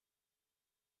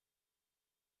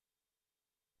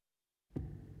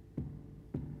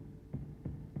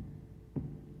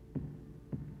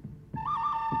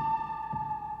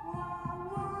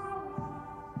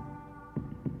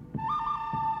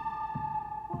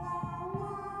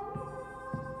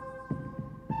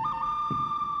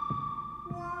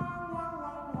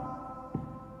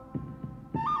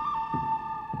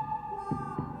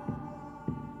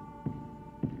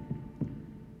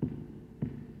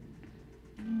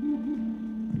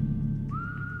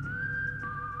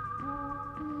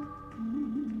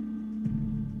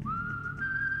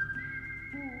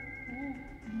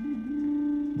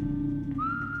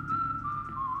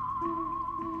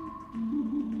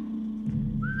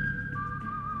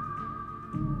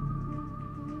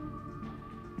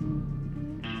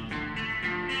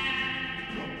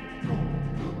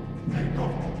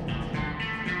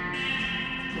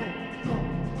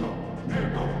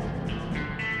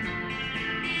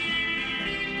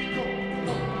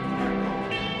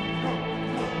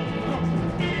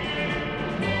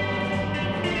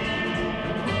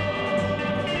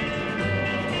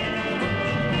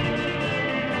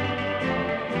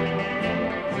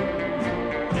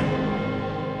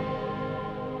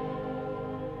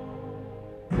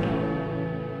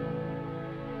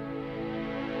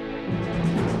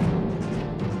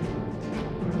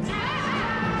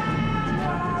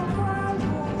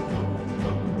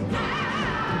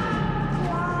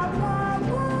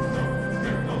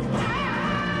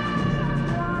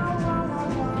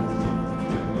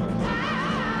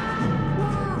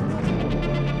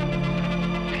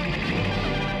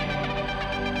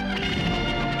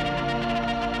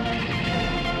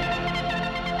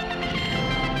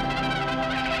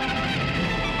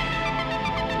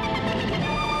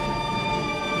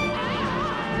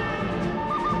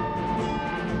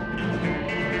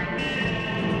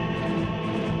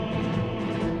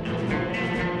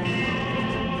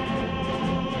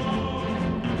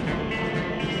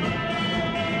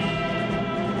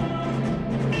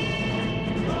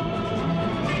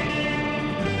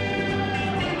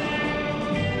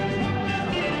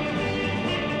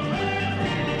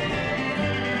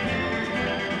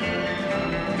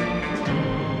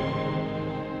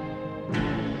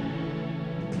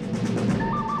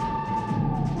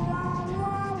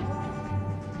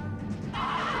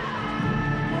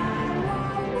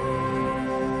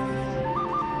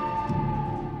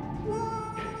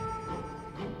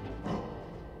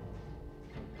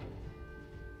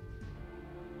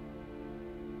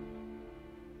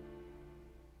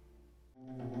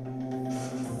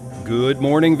Good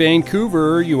morning,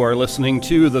 Vancouver. You are listening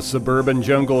to the Suburban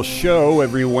Jungle Show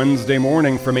every Wednesday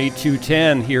morning from 8 to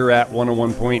 10 here at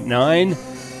 101.9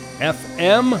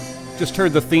 FM. Just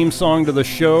heard the theme song to the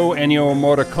show, Ennio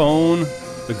Morricone,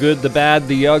 The Good, the Bad,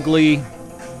 the Ugly.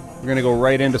 We're going to go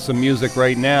right into some music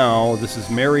right now. This is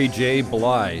Mary J.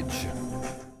 Blige.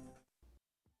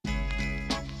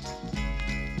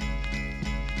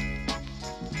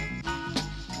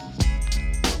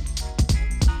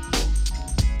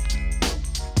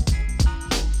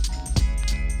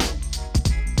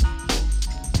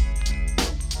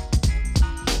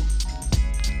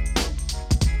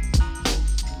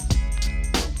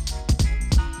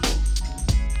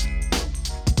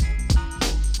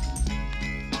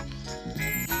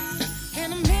 In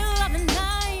the middle of the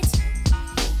night,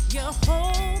 you're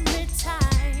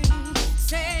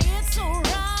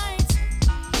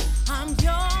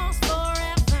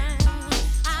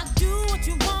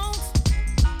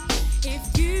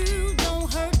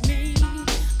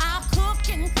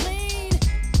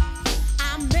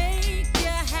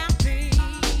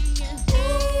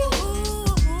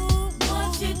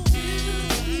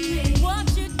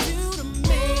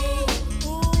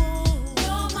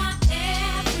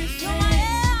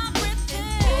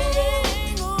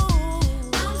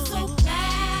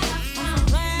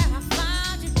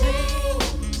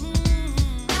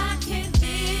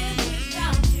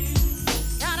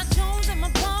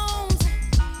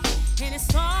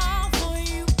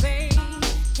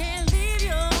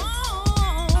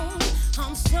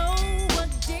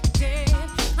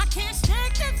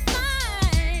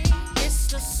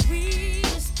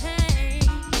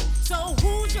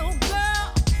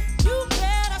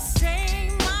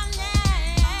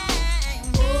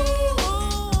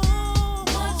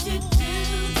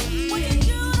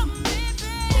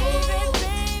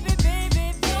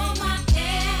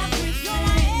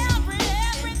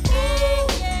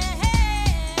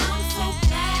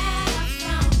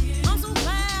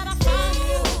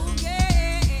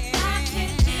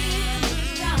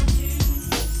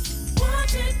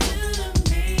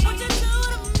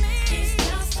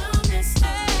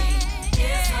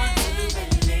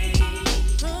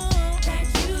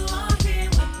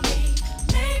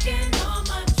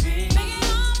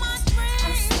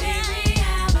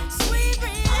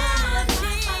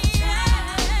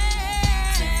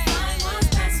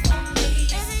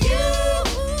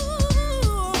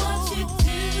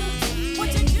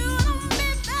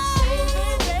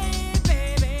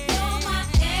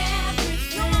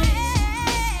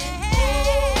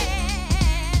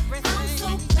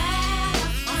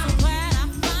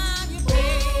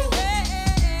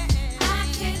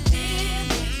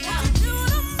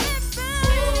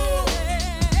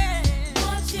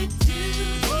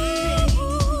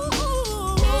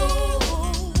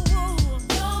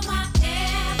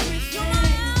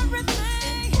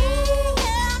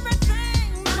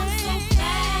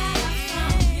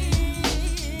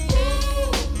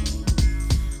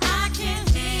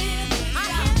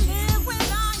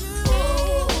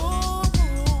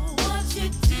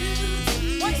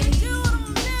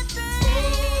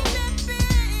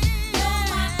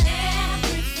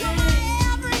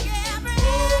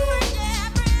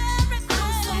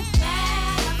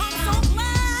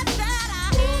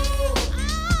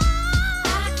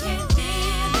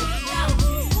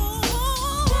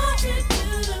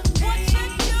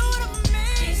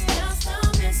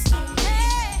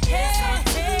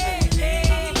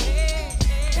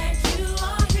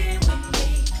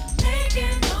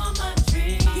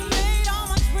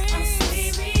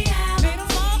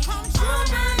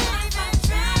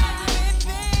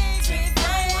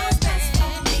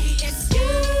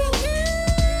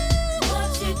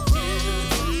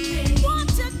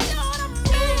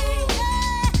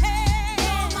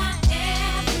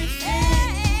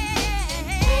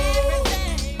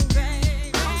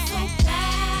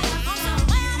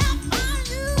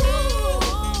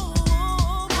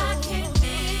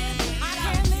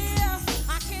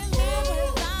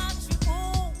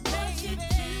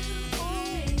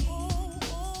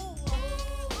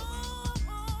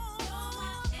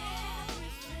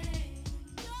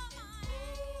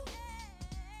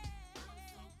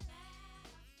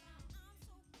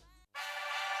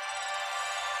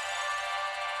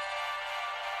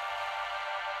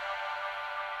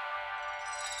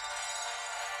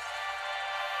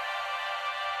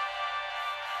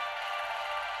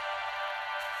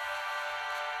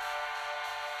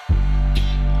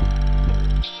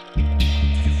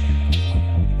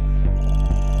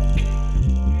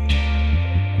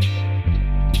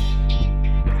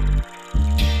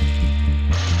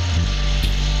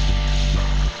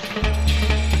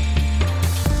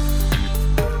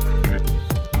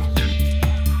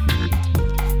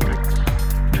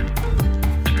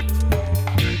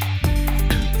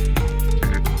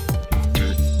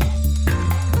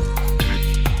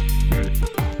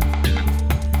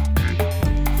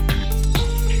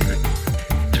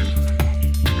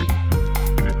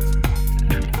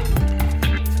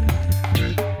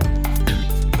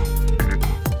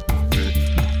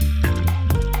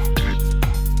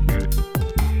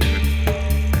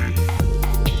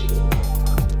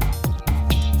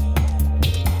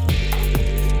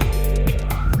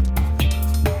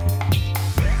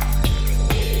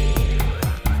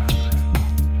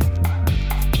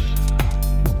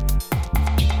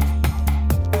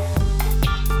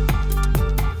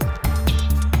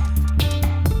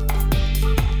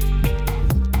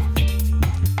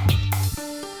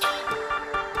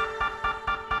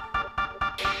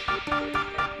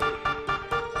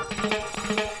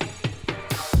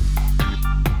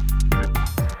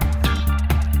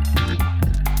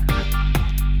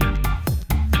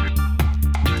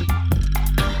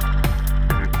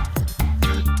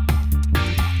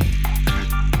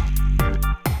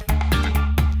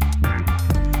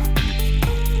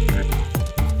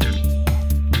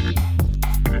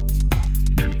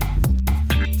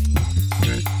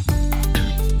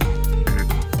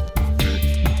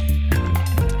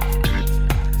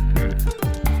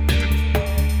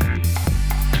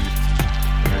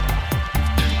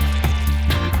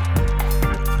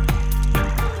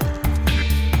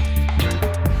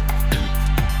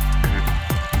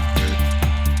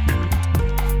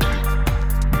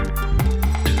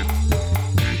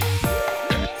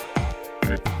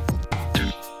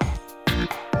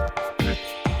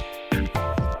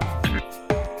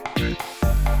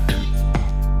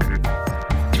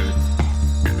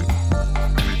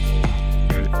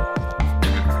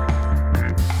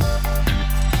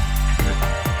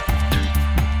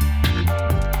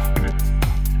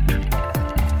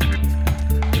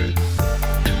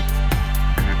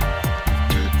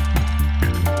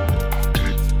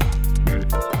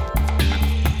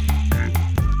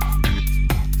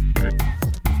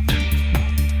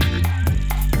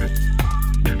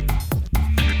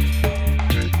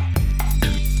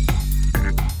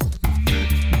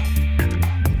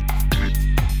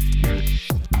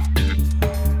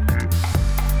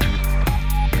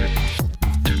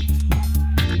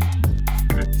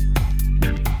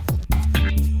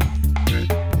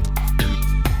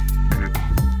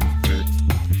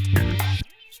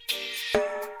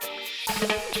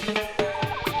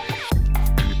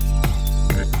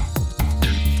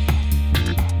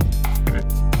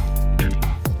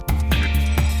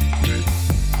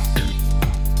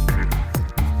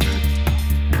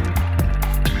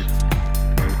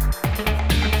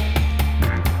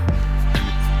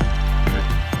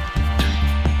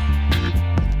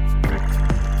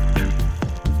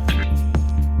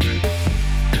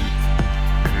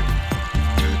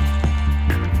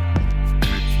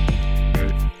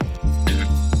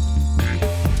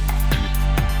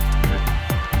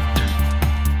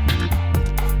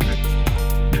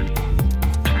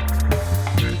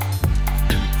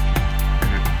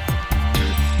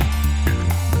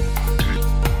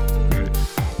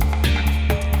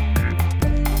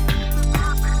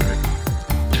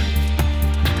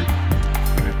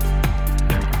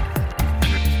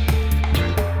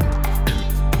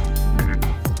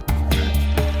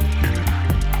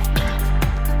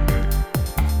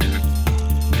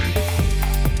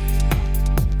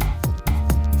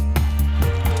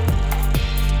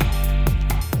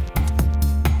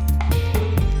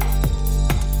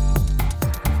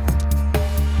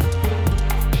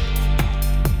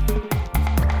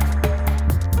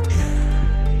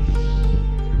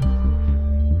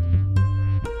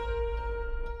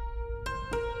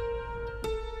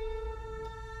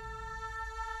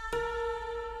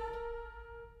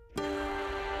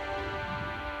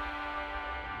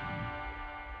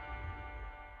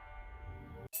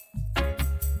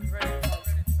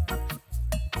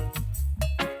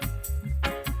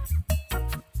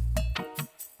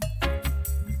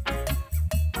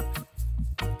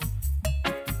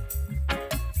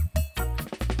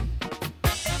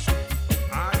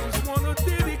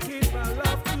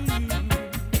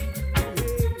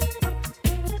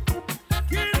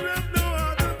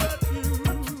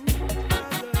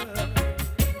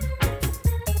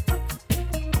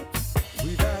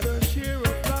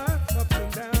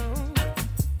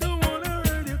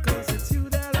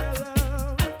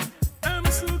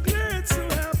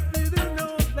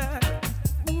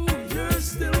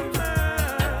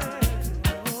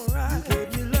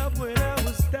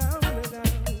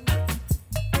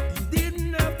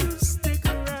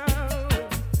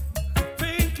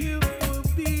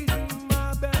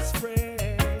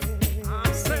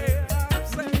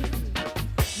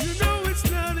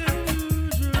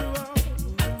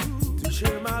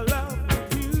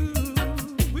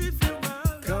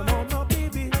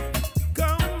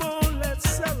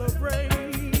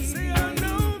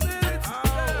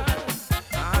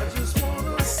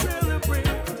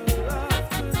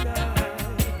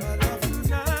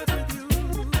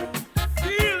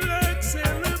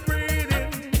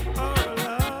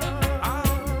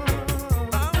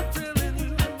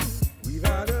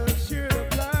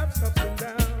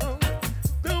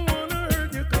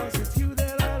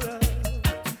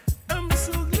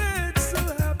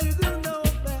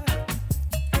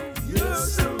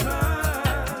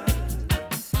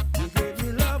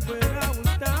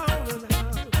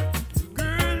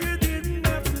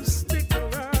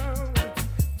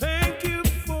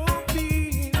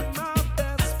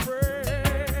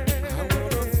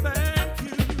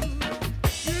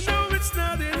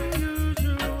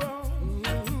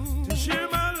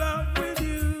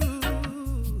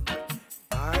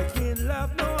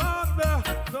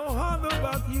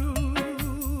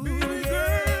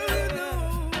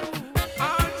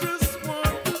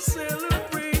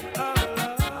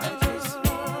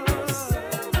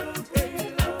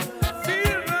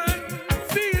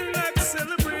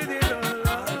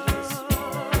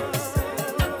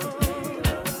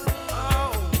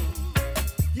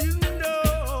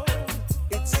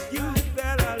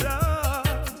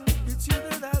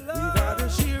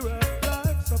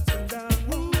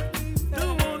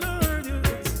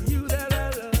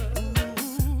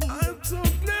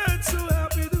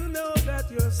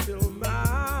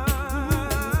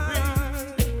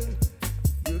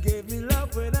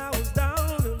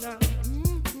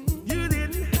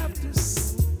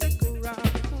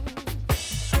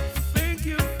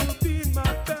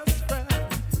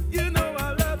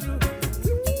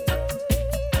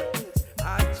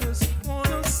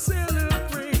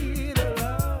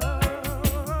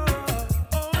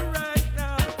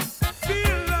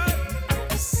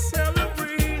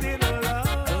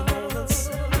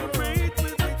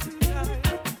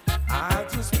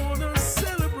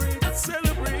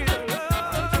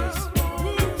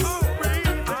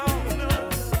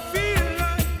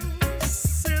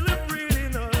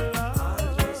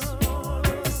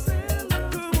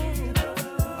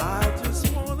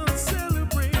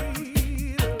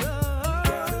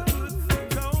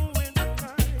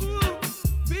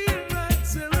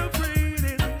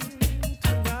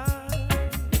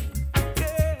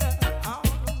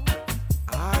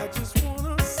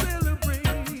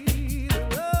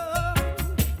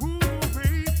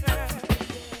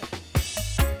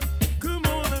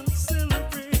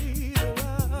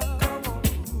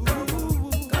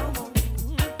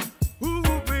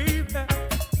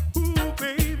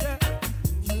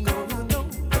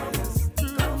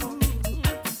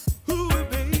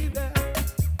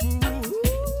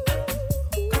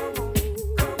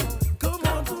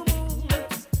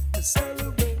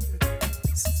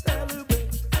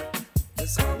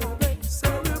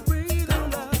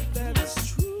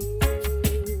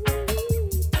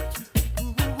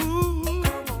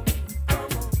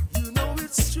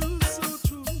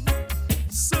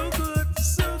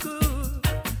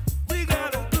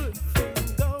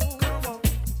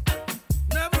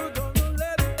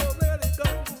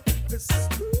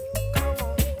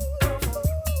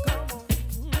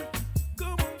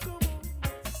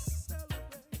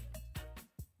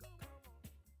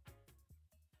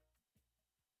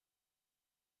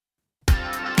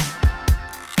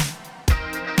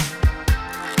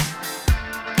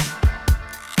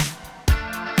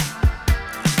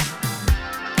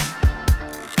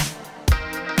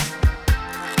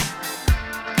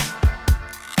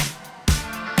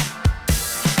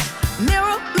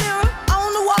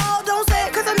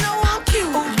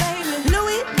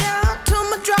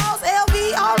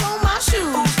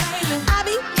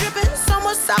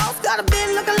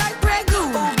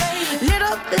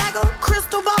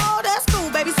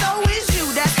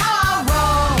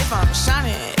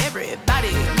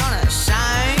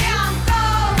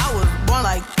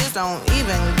Don't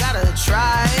even gotta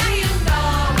try. Now you know.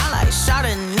 I like shot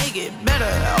a nigga better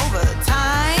over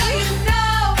time. Now you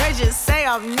know. They just say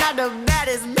I'm not the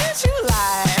baddest bitch you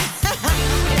like.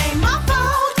 It ain't my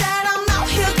fault that I'm out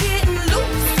here getting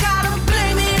loose. Gotta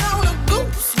blame it on the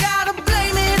goose. Gotta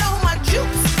blame it on my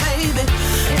juice, baby.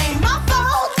 It ain't my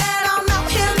fault that I'm out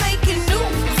here making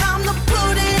news. I'm the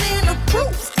put it in the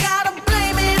proof. Gotta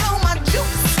blame it on my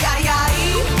juice. Yeah, yeah,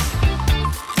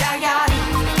 yeah, yeah,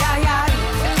 yeah.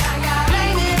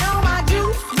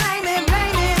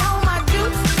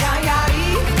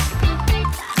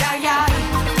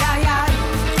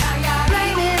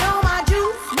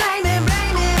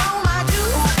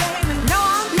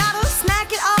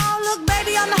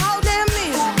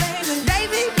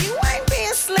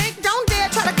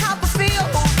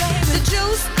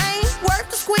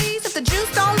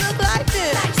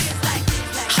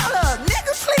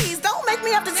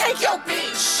 Take your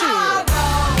bitch. Shit.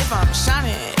 If I'm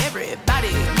shining,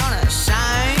 everybody gonna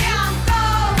shine. Yeah, I'm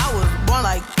gold. I was born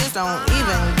like this, don't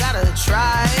even gotta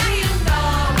try. Now you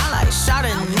know. I like shot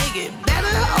a nigga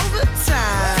better over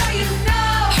time. Now you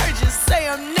know. Heard you say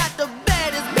I'm not the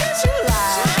baddest bitch you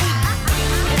like.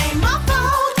 It ain't my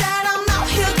fault that I'm out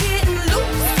here getting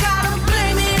loose. Gotta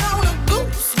blame it on the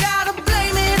goose. Gotta blame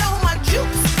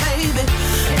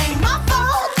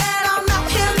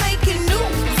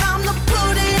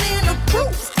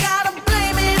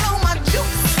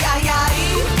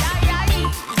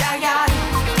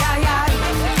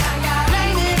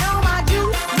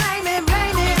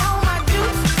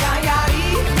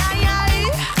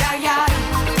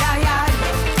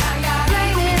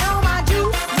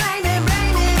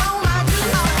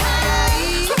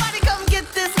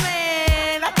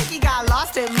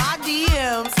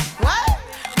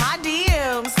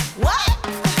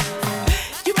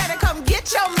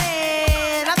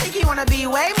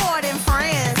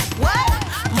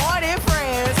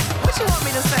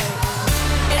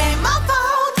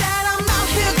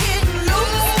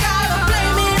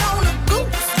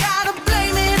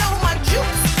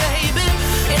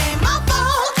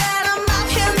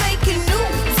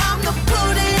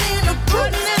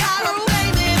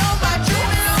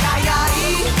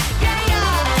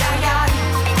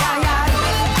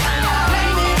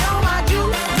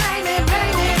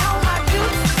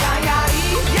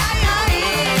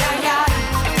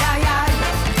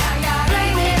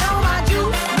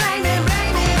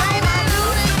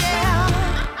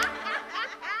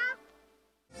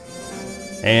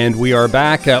And we are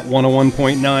back at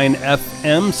 101.9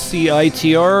 FM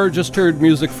CITR. Just heard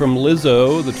music from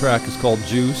Lizzo. The track is called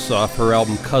Juice off her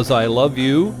album 'Cause I Love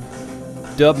You.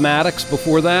 Dub Maddox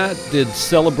before that did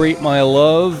Celebrate My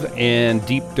Love and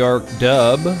Deep Dark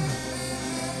Dub.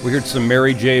 We heard some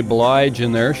Mary J. Blige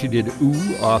in there. She did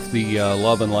Ooh off the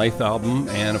Love and Life album.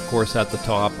 And of course at the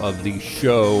top of the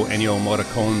show, Ennio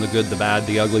Morricone, The Good, the Bad,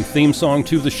 the Ugly theme song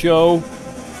to the show.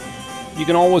 You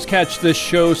can always catch this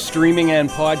show streaming and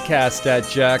podcast at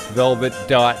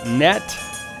jackvelvet.net.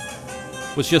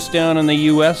 Was just down in the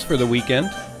U.S. for the weekend.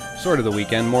 Sort of the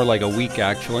weekend, more like a week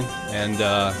actually. And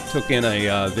took in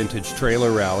a vintage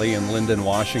trailer rally in Linden,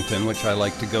 Washington, which I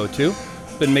like to go to.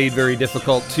 Been made very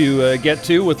difficult to get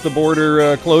to with the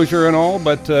border closure and all,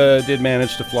 but did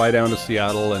manage to fly down to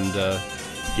Seattle and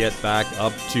get back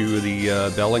up to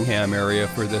the Bellingham area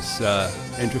for this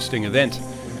interesting event.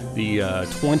 The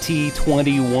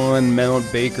 2021 Mount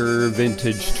Baker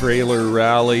Vintage Trailer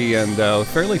Rally, and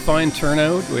fairly fine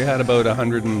turnout. We had about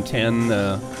 110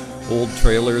 old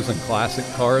trailers and classic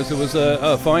cars. It was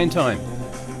a fine time.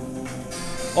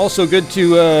 Also good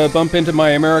to bump into my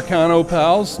Americano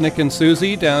pals, Nick and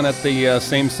Susie, down at the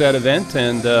Same Set event,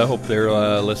 and hope they're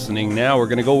listening now. We're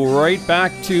going to go right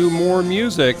back to more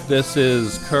music. This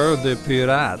is Cœur de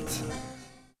Pirate.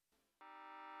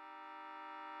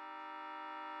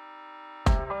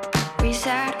 We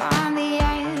sat on the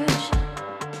edge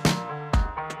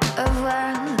of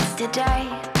worlds today.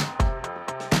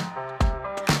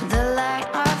 The light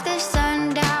of the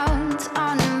sundowns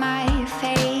on my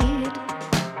fade,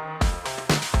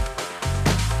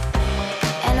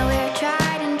 and we're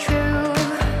tried and true.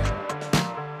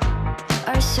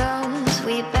 Our souls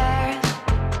we bear.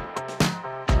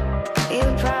 You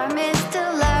promised to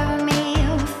love me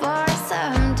for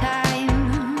some time.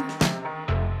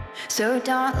 So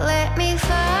don't let me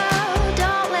fall,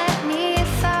 don't let me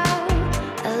fall.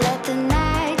 Let the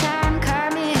nighttime come.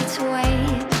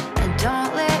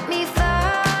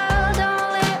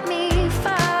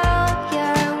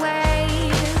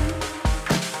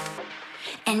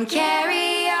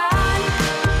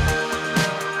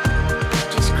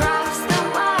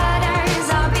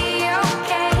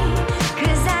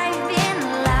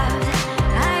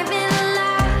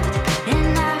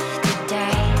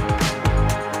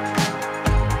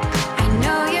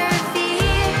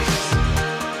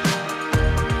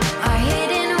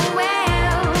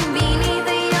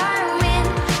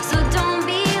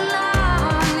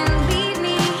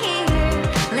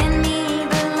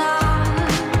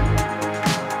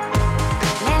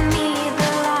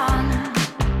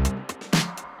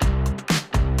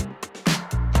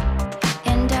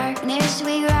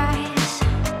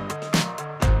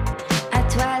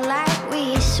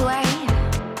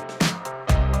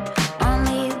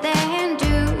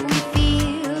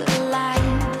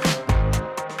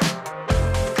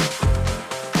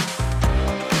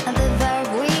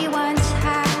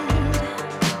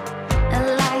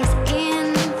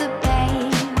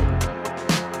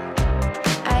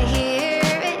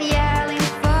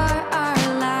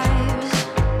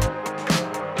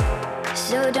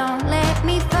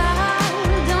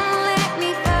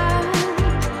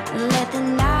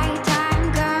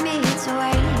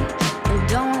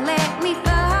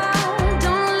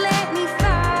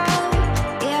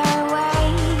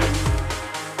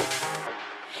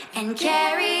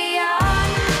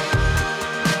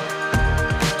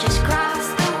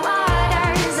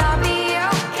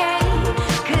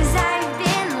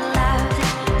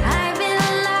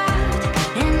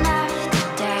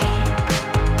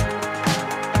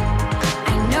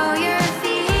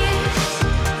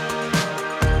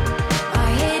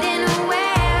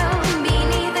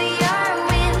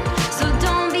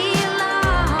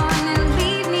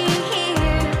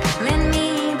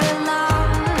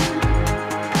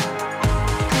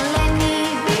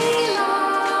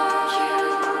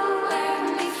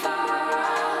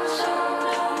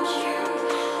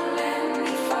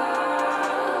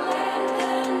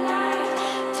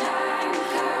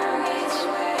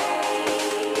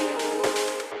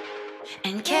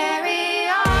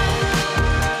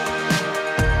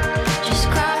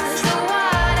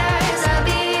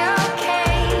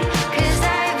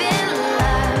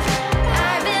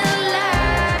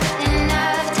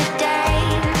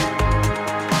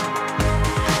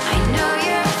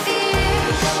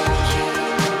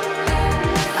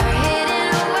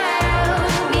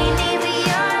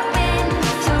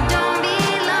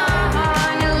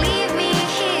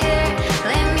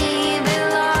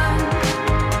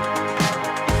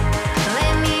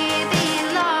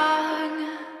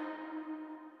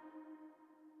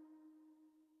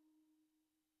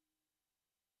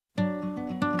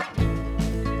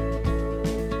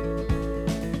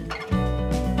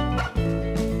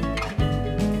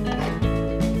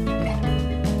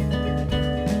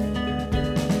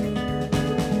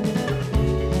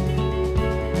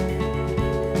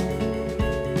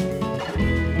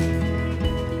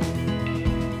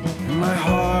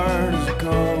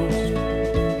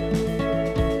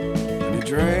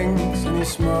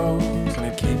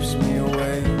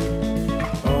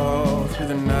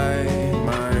 way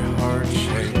my heart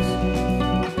shakes.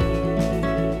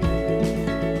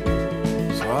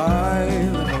 So I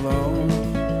live alone,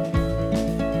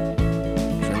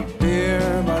 drink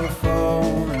beer by the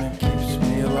phone, and it keeps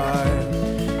me alive.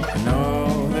 I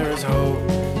know there's hope,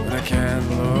 but I can't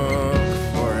look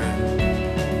for it.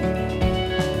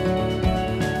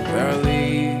 There are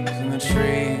leaves in the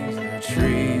trees, there are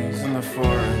trees in the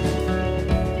forest.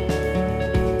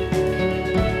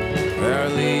 There are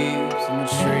leaves in the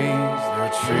trees, there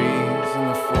are trees in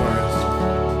the forest.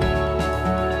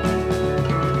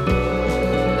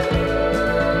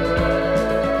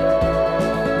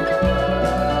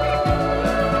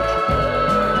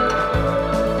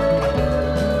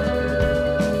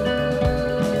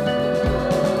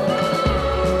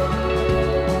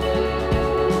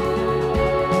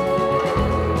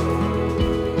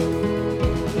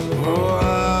 Oh,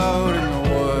 out in the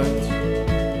woods,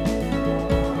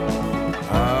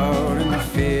 out in the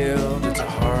field, it's a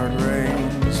hard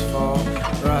rains fall,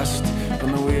 rust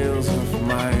from the wheels of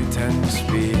my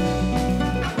 10-speed.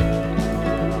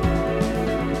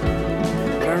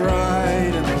 But I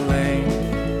ride in the lane,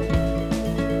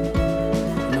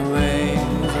 and the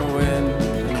lane is a wind,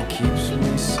 and it keeps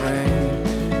me sane.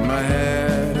 In my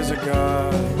head is a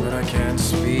God, but I can't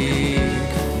speak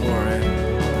for it.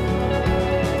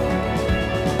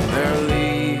 There are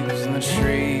leaves in the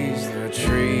trees, there are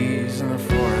trees in the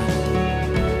forest.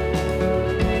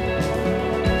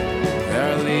 There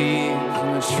are leaves in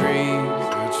the trees,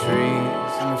 there are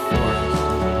trees in the forest.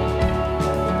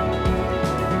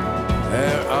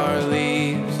 There are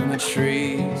leaves in the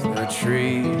trees, there are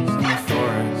trees in the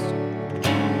forest.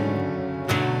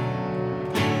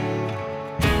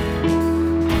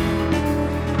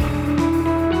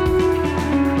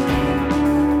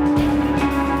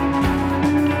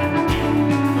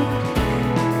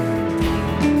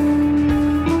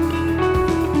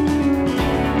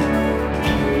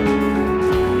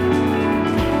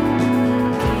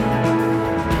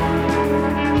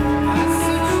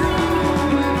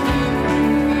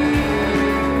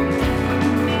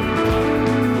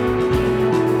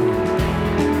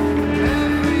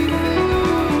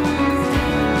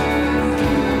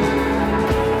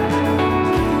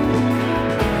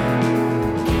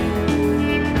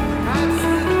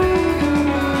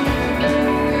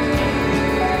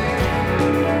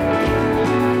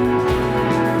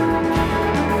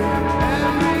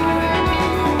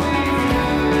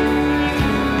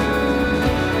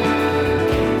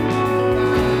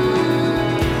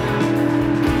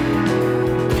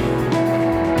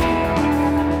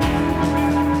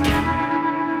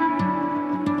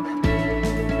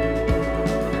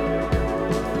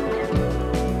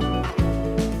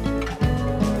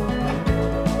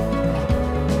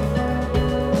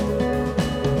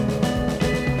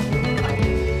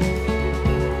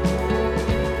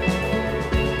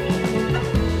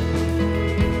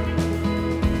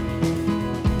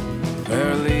 There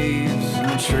are leaves in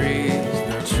the trees,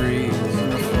 there are trees in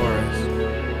the forest.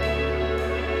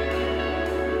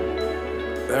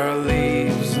 There are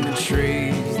leaves in the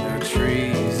trees, there are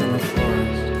trees in the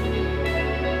forest.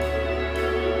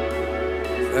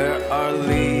 There are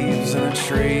leaves in the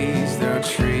trees, there are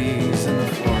trees in the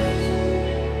forest.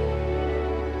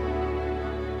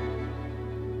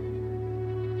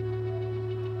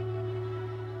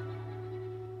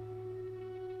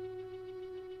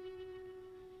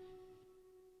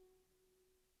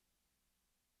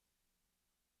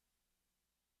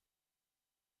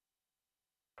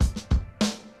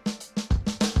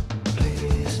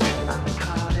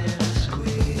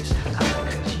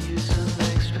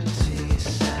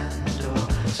 Expertise and or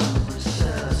some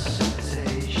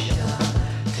resuscitation.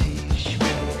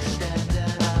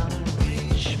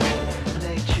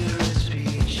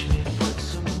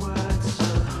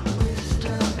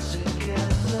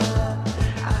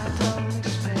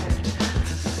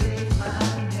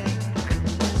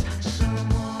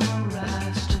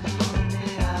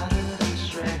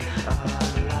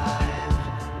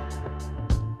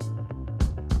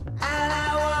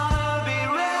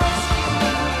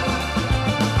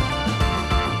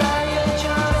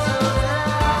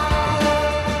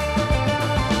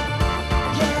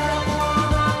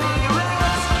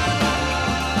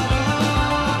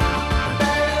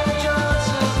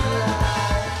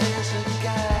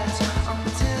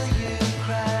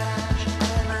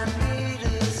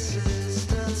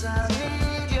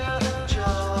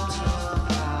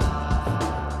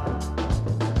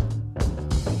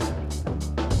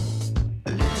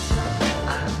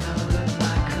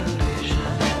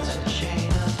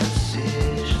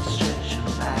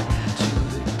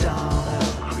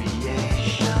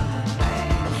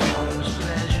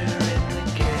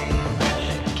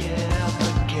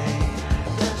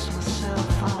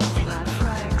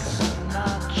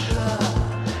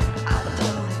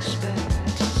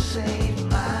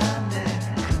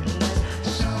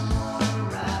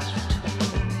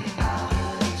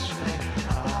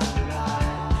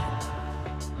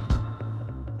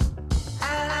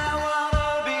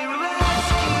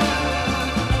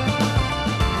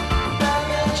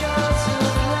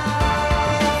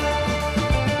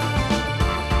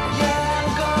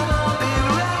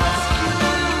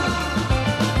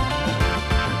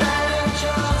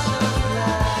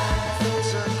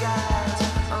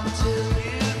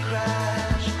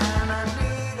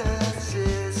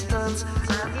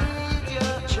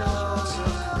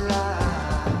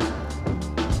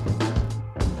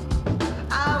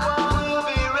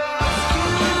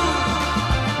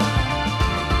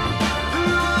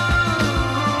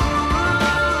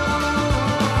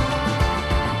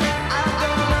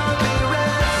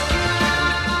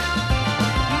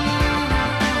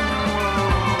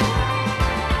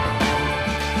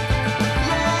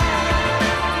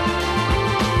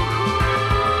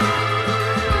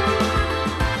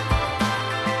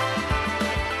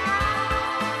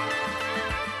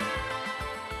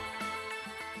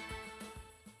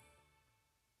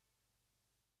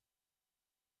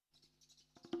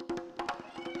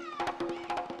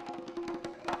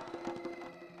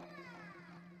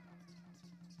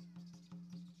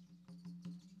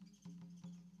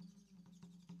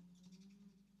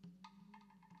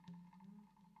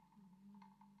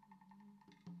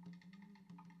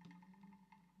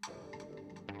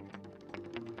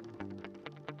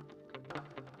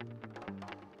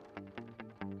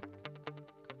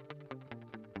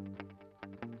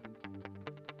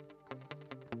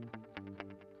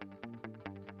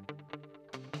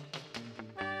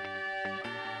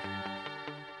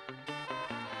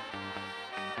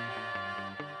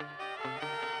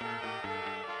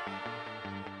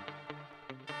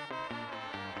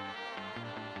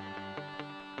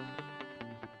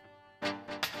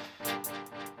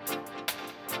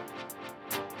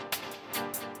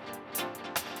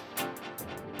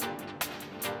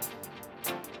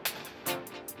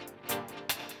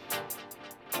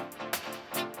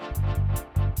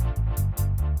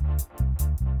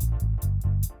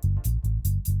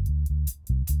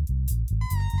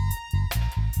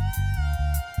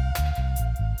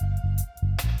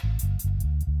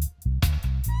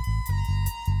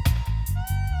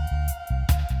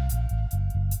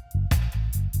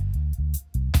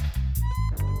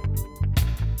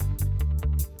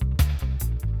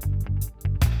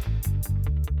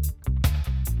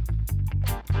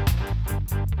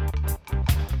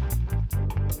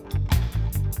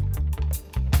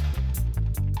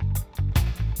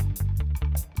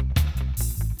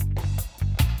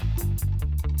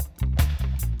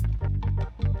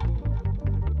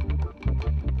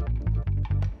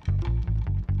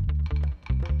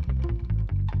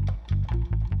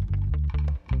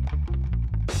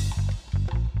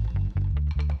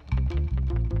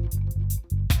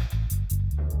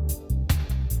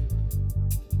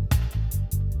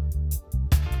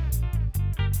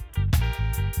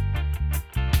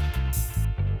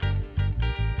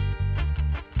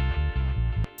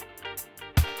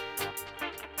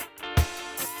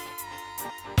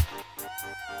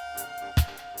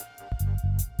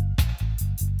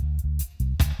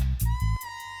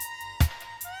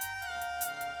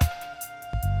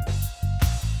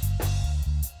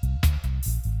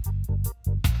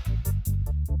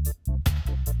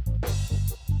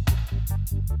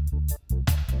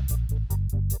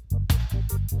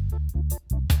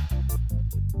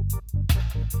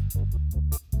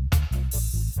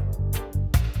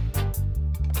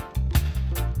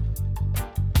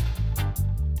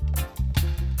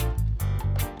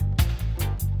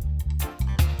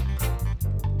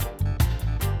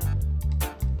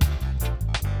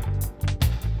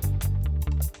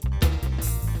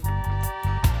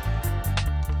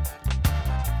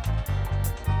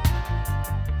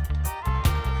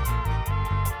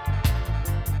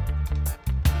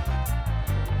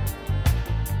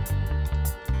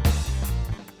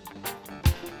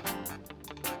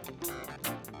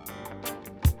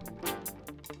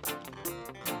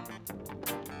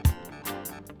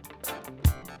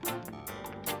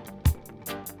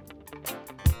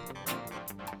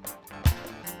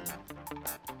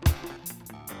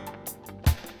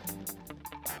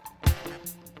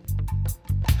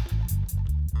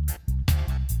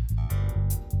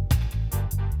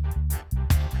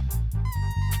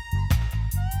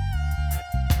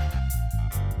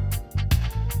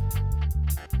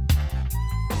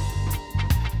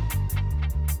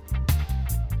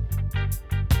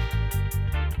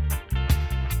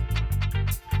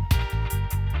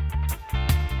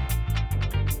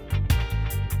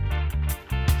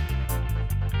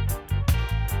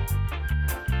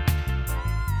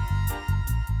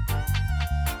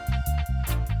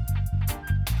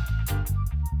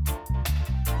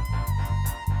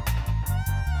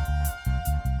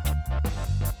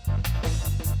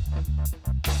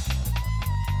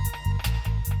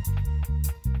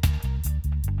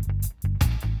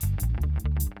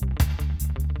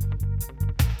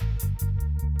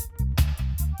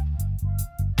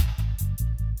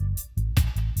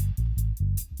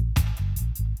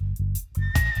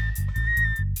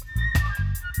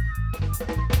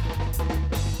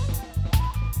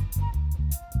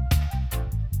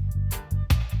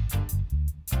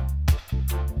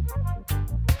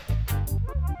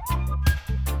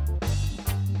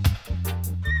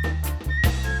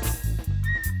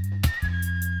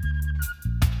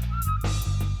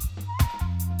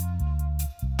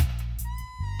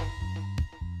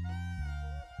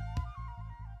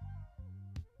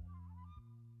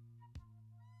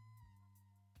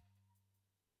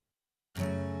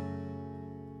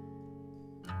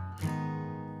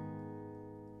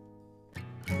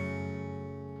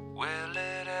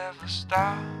 ever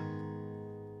stop.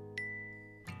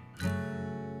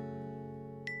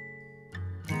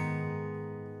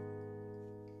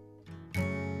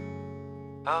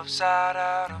 Upside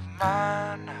out of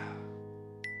mind now.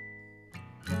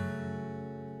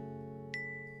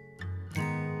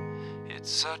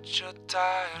 It's such a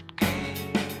tired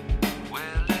game.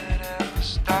 Will it ever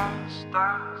stop?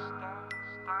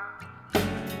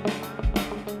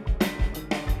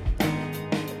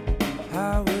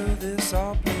 How will this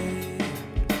all play?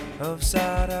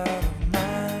 Upside out of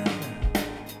mind.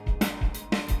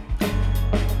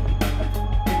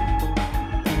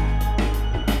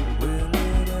 Will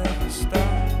it ever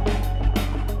stop?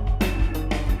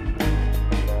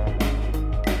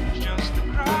 It's just a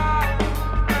cry,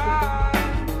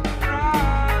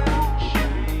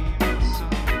 shame. It's a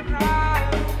cry,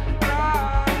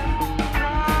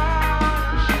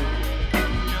 shame.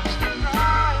 Just a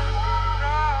cry,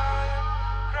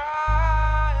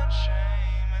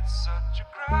 shame. It's such a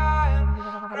crying,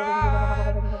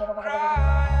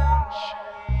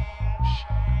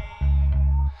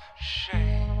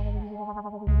 shame,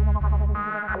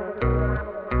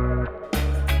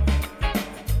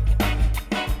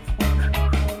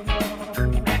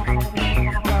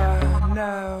 By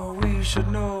now we should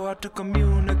know how to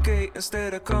communicate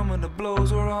instead of coming to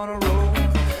blows. We're on a roll,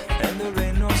 and there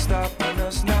ain't no stopping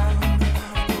us now.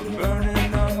 We're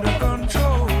burning under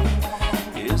control.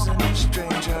 Isn't it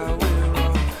strange how we're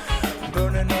all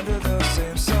burning under the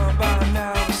same sun? By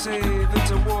now we say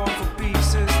it's a war for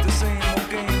peace. It's the same old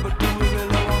game, but do we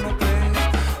really wanna play?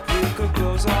 We could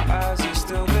close our eyes, it's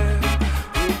still there.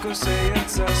 We could say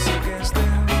it's us against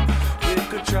them. We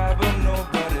could try, but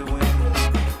nobody wins.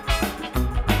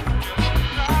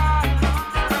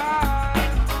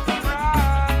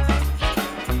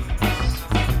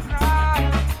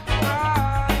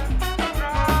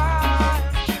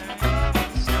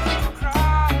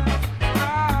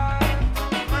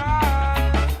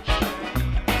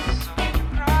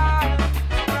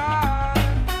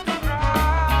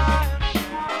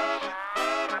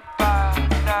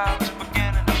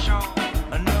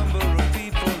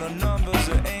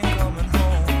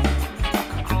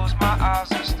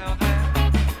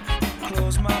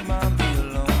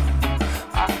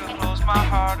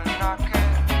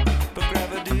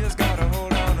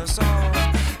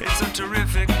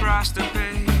 Terrific price to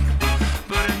pay,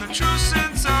 but in the true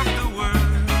sense of the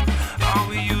word, are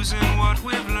we using what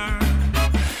we've learned?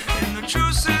 In the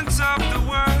true sense of the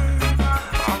word,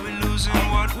 are we losing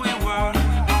what we were?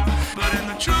 But in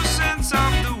the true sense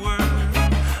of the word,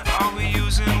 are we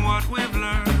using what we've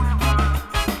learned?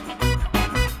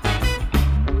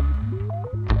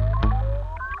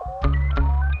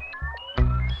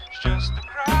 It's just a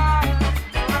cry,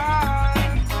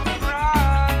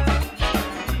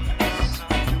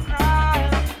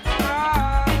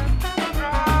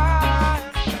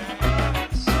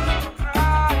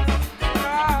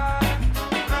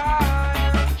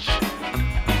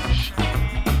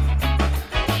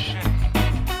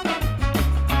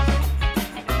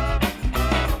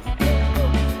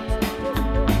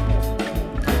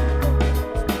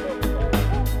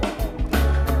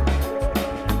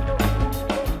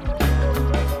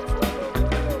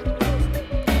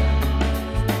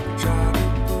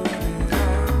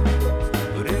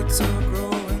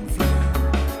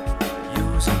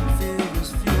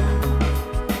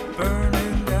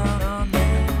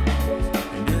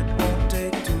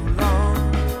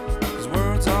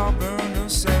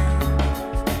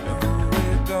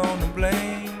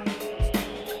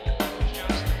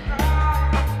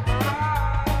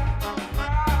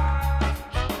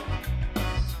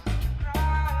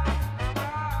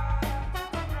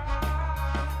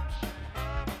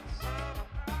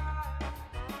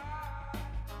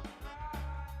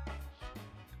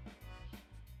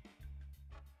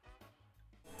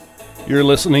 You're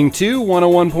listening to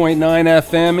 101.9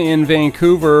 FM in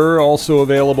Vancouver, also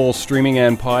available streaming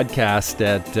and podcast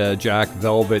at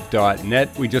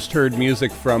jackvelvet.net. We just heard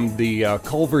music from the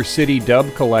Culver City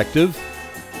Dub Collective.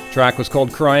 The track was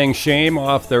called Crying Shame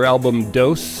off their album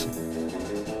Dose.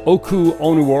 Oku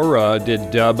Onuora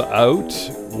did Dub Out.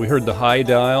 We heard the High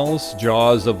Dials,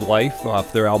 Jaws of Life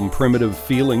off their album Primitive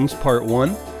Feelings Part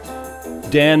 1.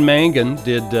 Dan Mangan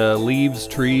did Leaves,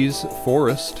 Trees,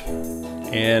 Forest.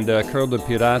 And Curl de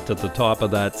Pirate at the top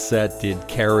of that set did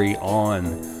Carry On.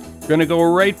 We're going to go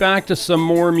right back to some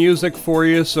more music for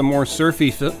you, some more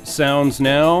surfy sounds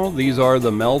now. These are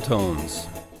the Meltones.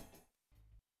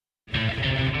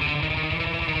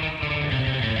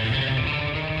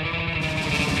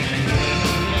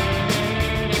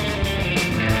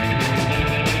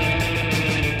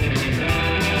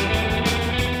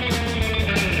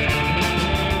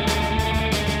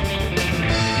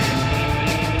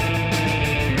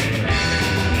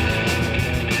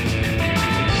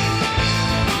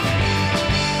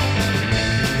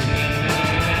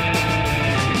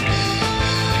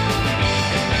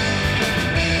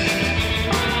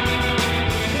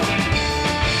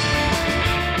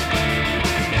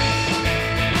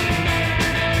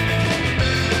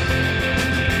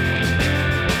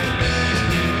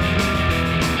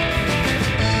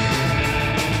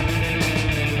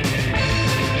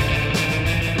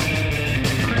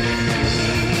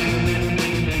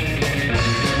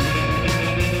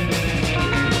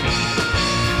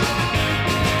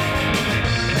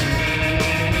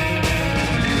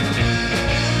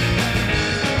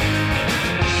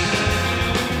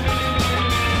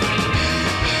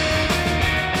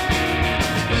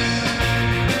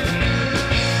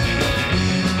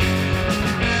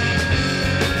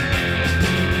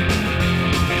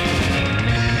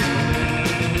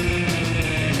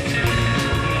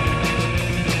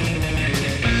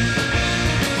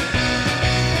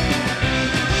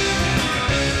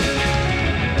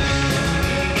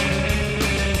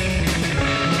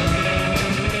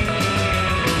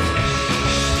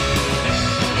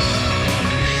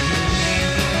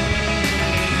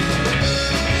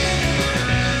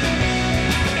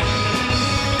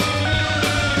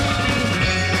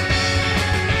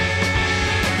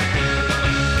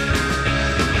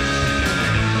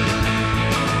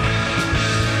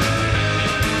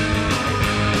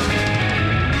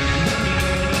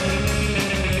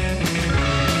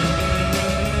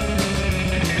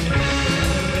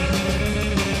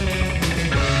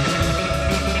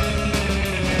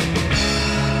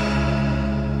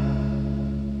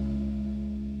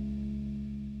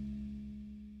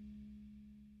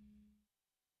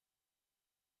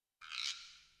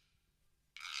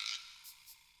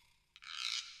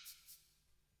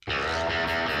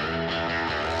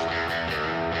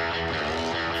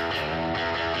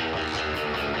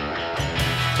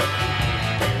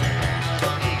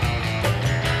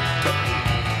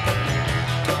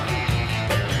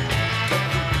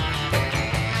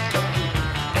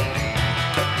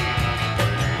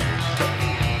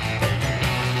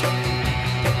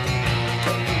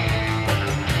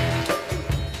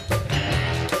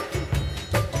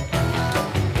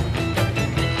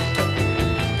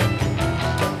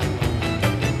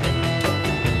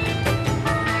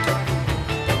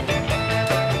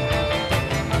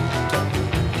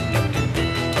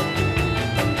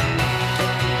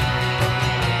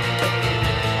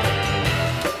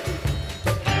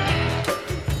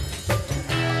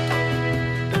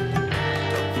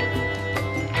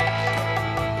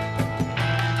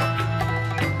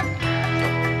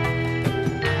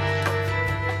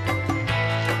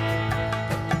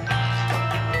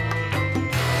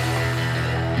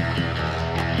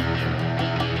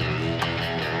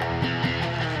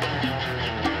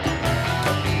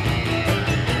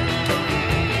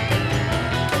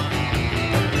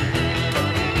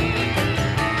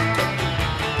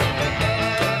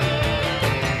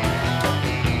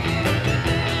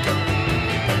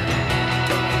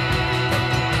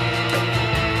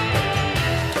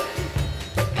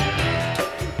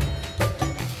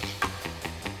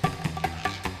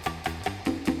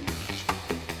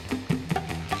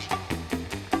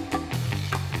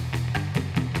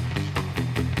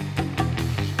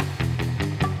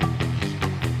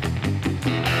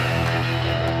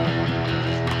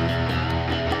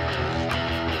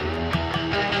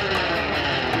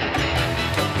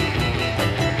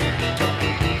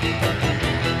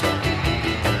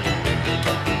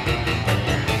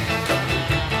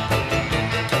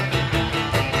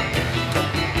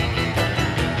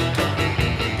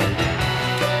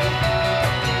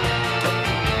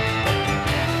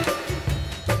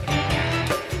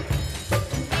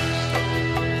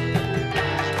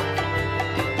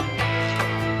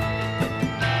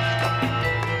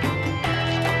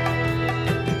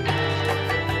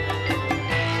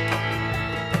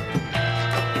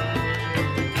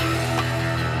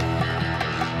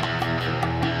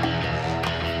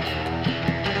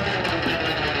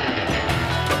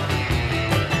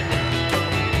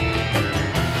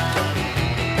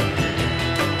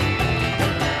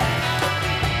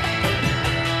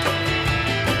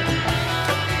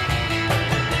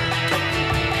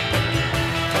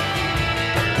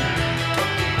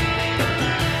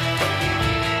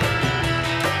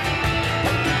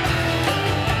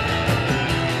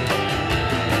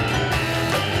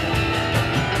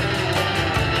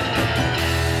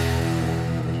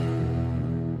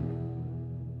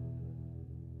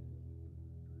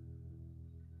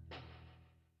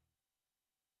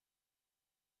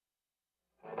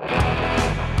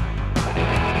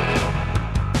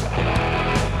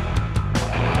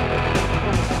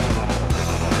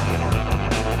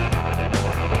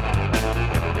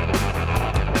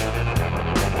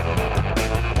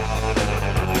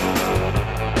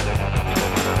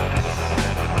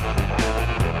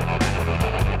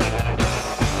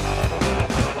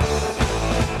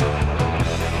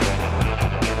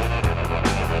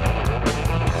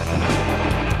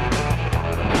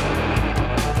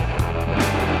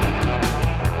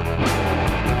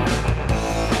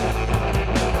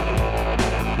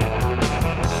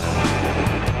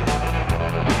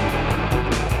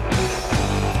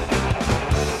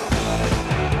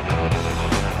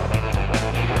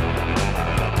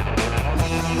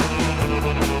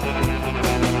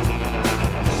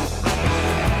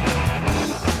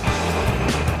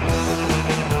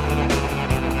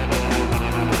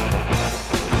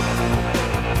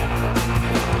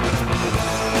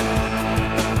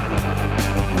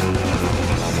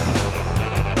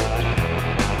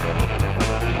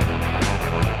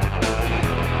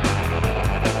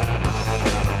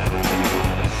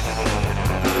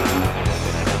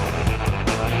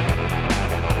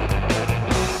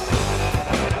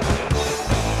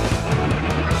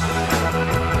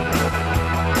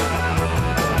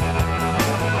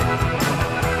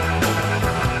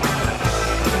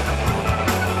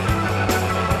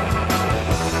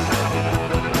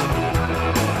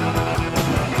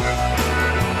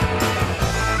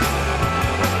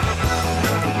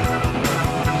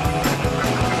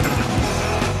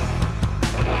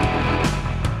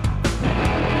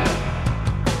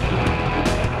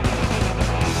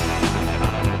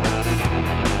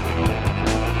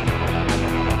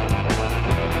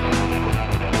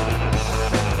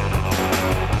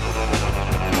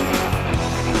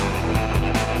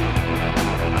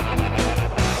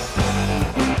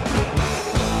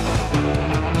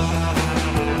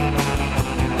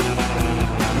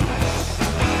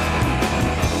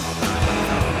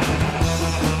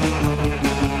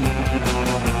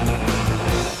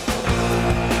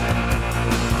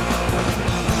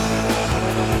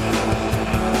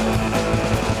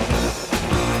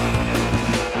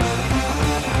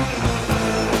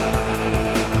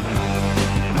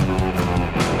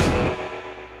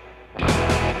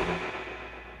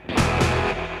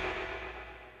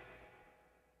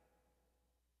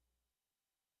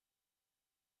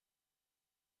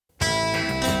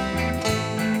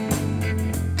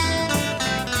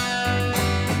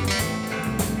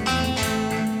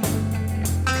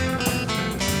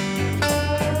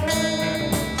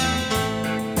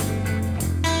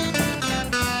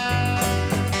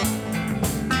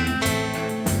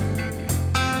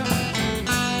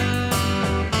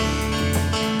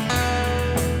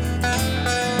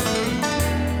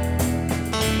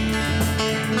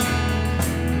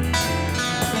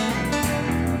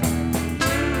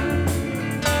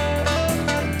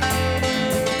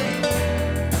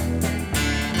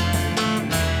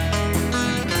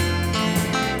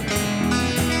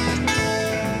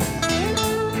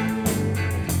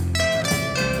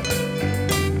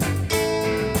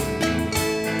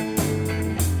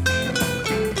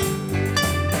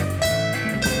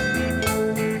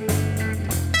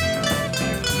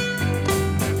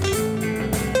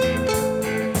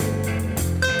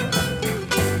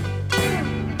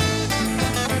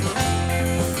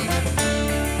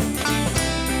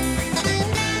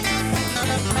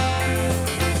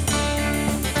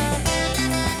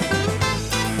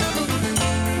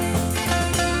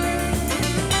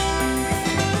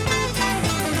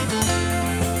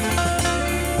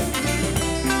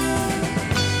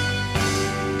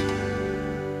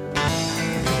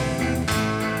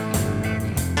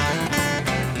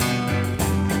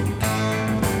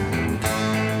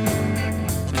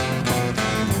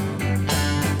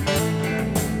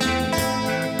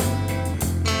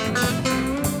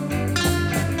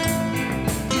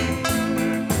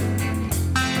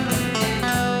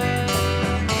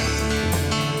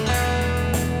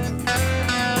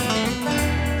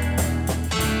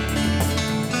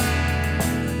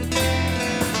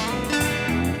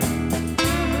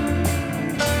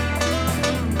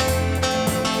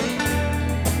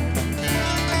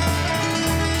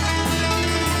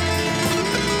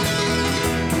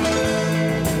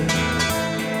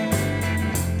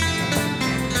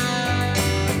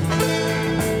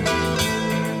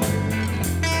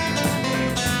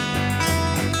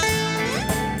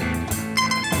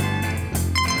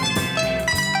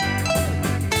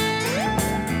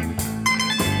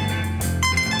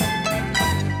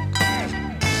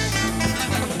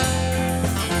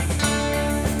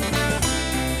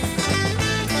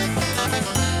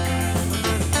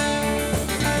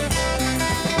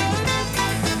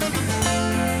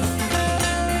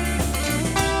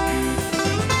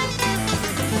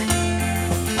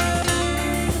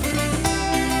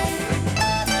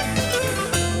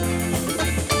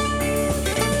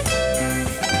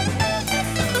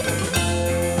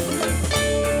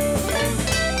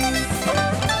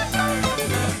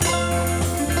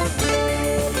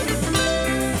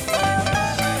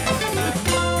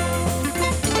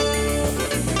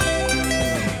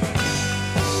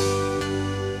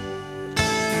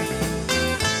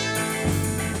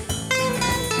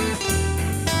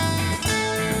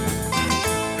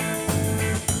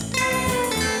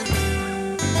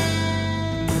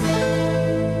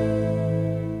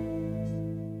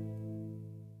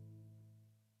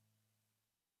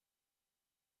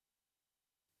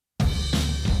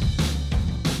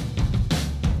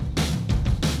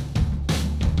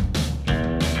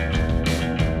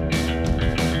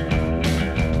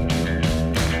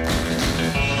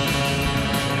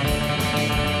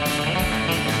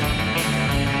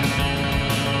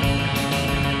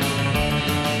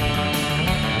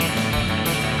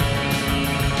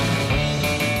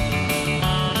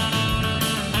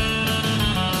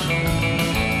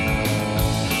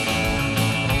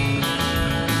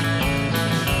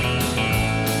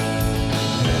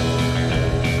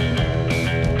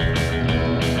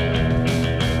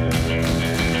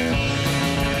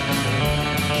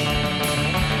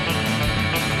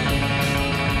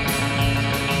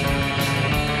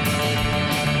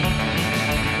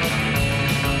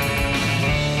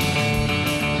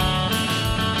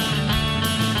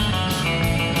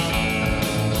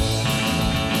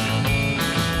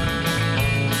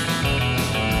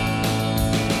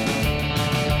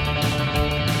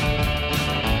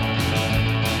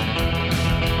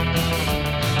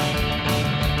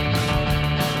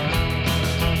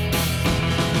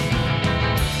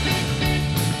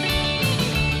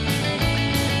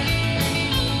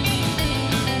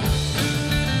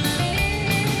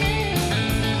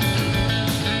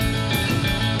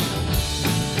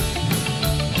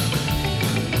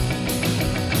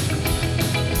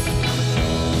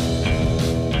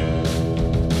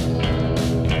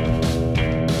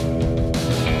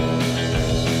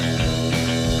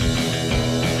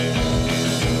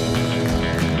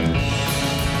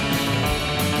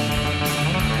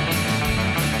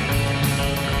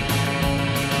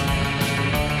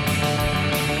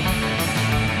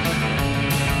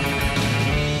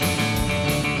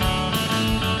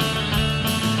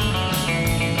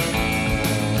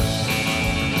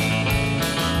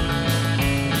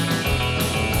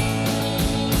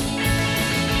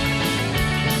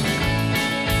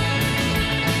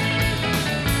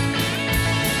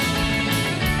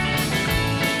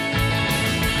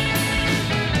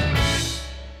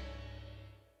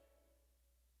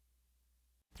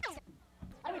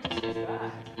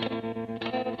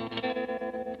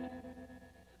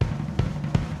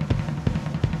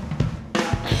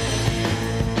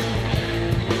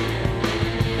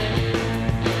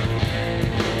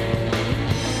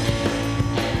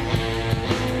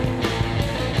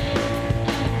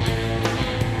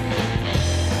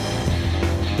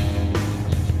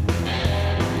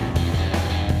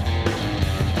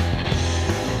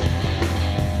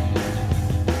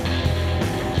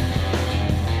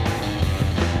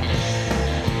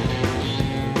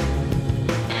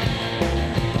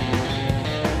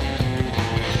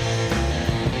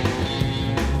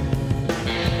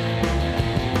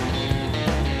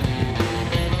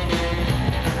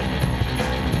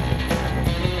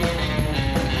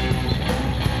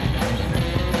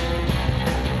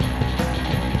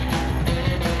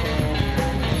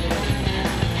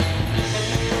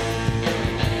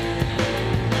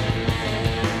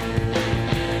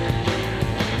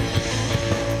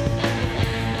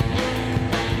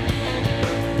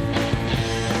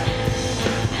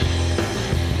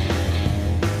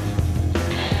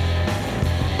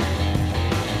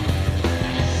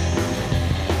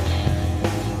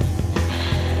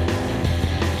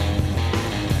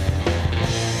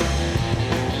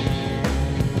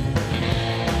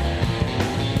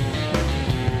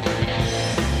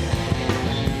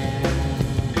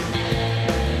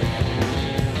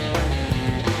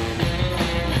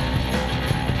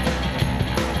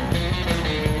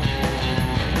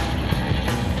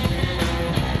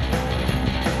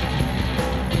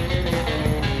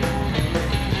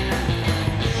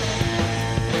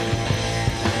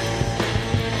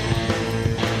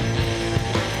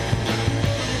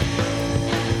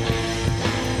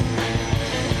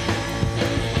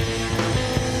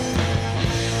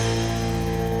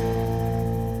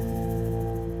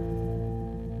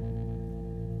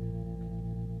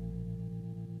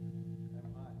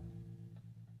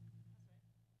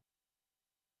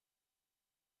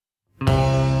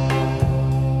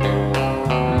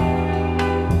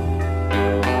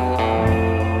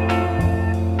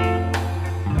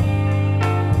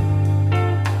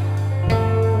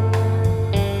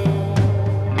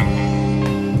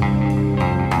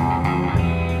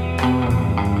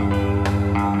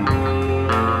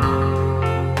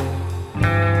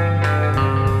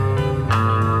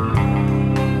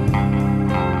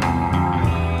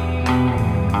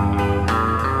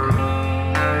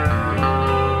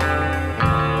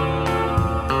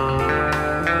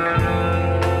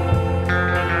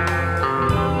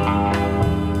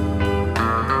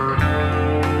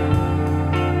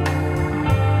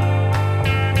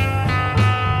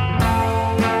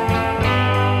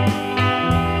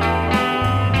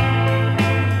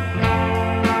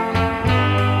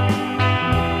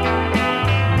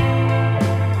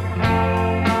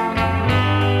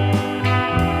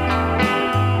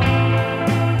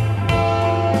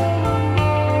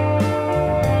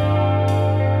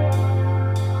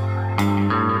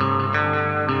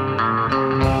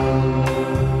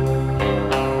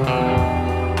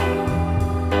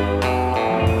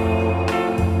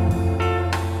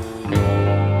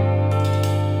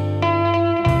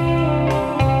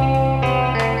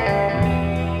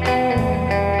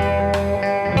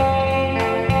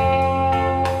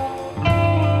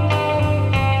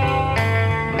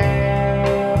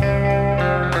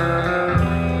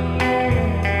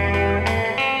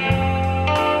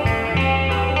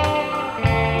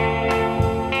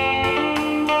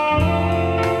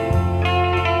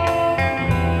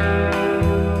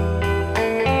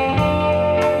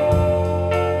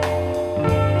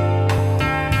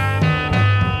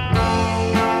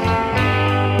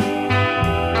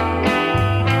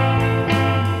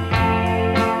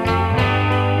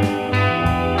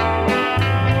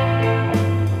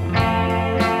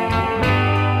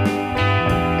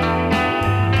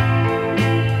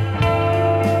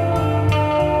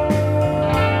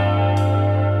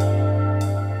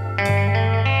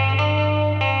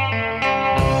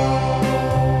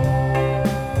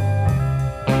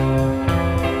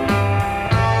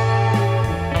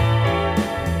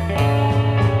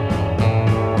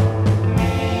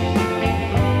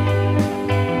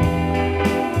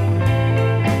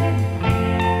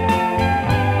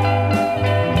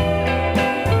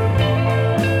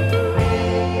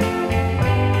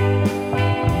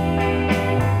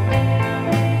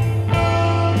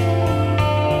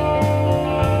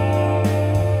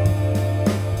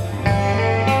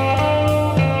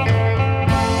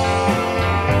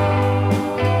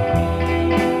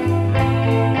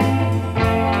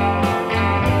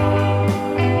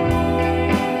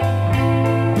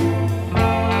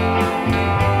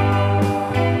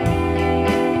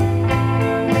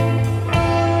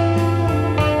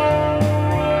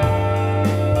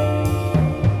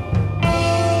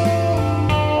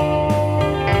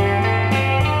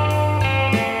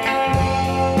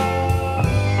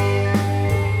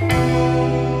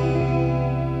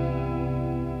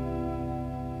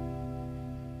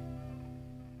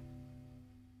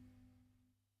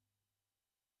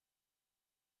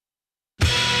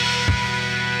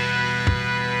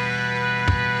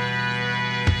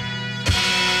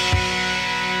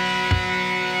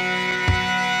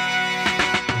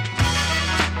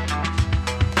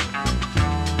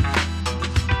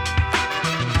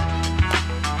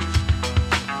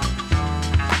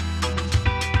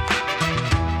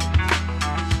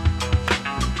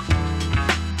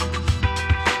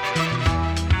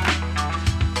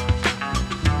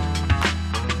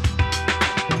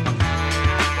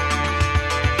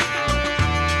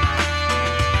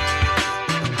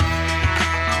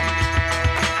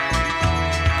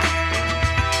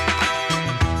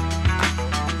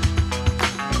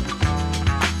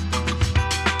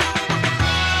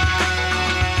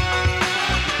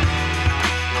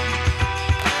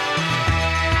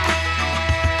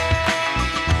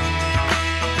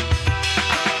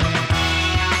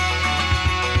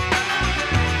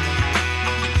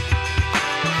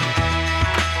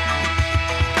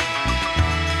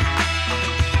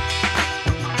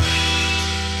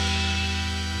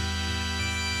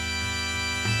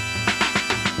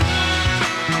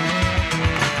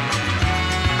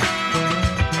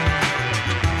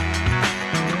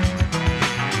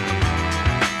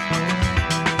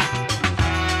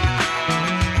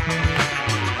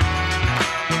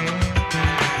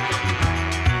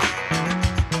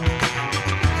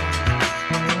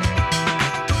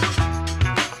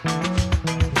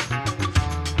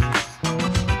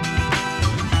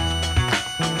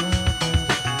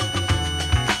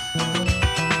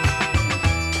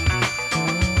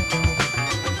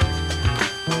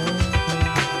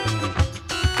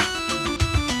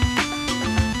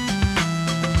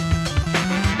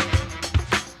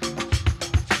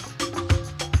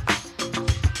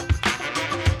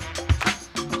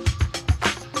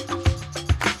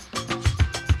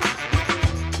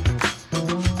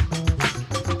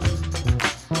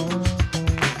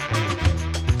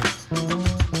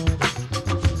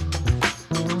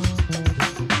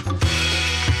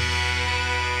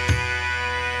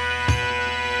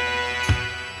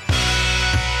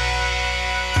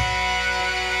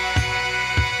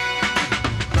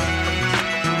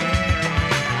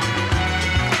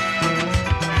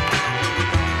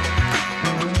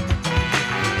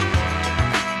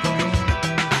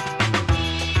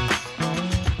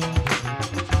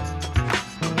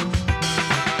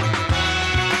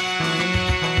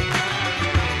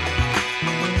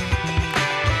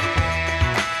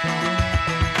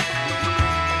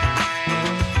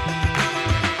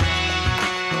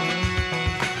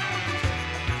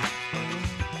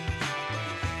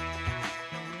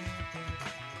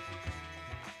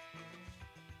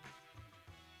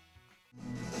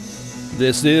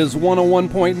 This is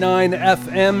 101.9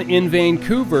 FM in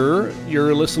Vancouver.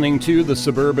 You're listening to the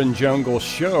Suburban Jungle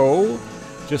Show.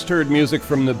 Just heard music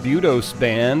from the Budos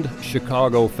band,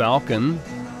 Chicago Falcon.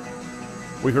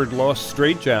 We heard Lost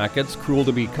Straitjackets, Cruel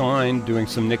to Be Kind, doing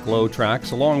some Nick Lowe tracks,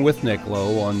 along with Nick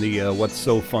Lowe on the What's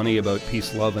So Funny About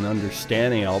Peace, Love, and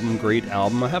Understanding album. Great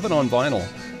album. I have it on vinyl.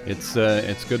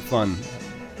 It's good fun.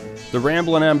 The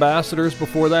Ramblin' Ambassadors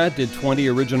before that did 20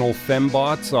 original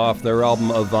fembots off their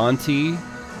album Avanti.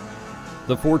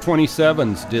 The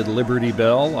 427s did Liberty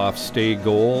Bell off Stay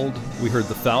Gold. We heard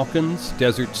the Falcons,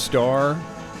 Desert Star.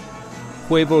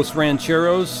 Huevos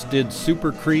Rancheros did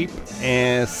Super Creep,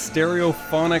 and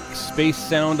Stereophonic Space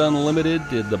Sound Unlimited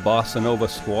did the Bossa Nova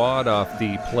Squad off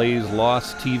the Plays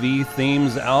Lost TV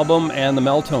Themes album, and the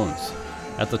Meltones.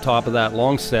 At the top of that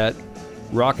long set,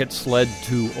 Rocket Sled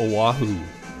to Oahu.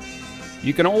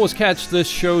 You can always catch this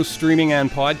show streaming and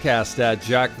podcast at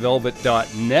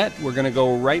jackvelvet.net. We're going to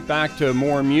go right back to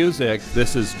more music.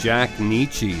 This is Jack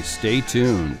Nietzsche. Stay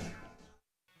tuned.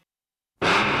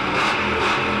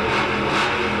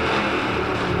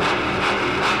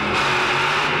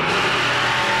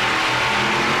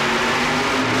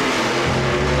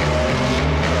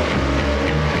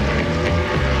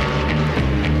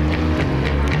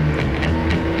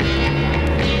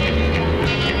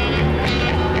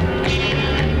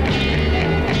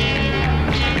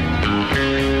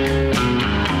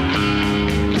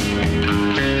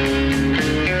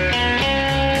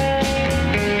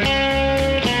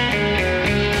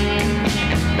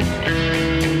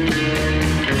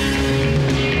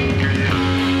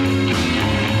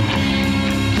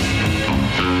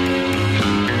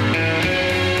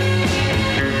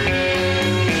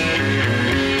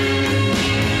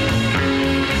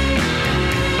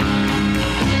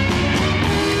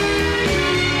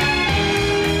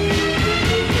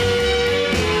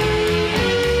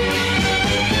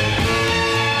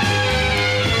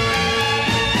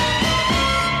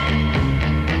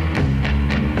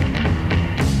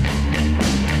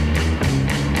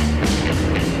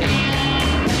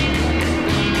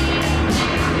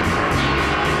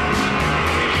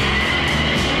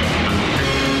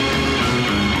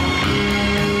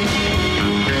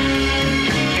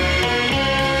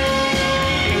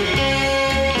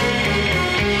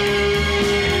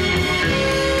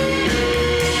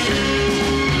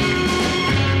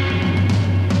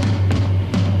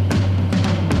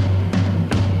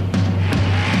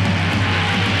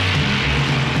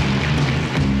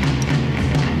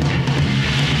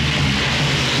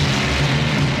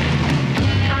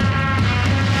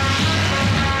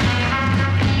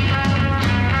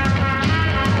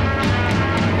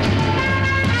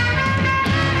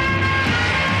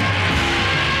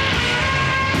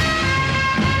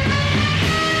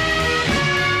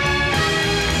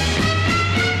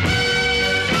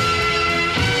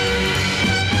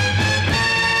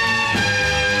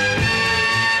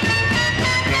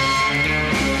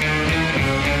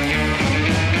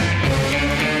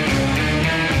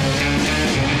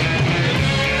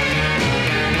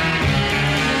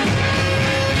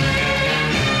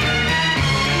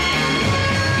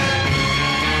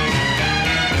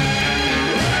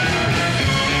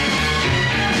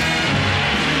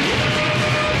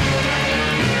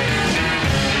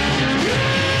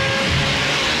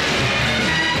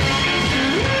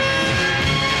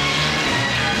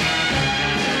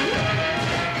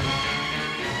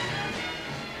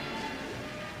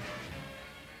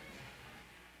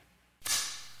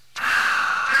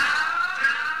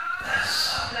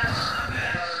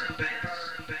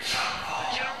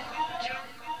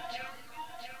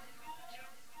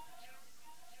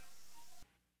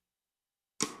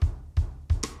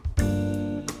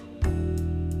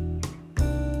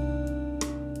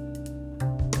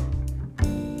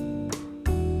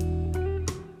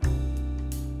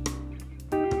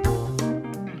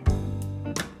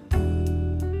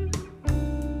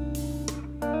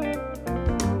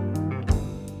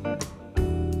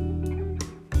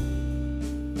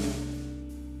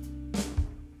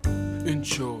 Une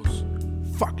chose,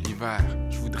 fuck l'hiver,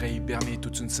 je voudrais hiberner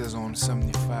toute une saison de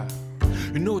somnifère.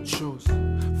 Une autre chose,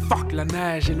 fuck la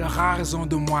neige et leur raison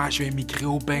de moi, je vais émigrer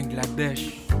au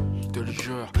Bangladesh. Je te le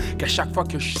jure qu'à chaque fois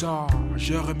que je sors,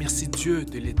 je remercie Dieu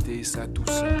de l'été et sa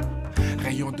douceur.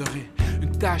 Rayon doré,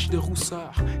 une tache de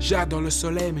rousseur, j'adore le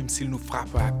soleil même s'il nous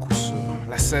frappe à coup sûr.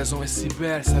 La saison est si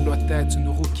belle, ça doit être une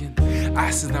rouquine.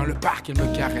 Assise dans le parc, elle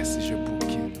me caresse et je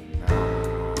bouquine.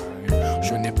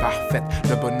 Je n'ai parfaite,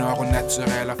 le bonheur au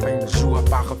naturel, afin de jouer à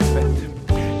part refaite.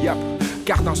 Yup,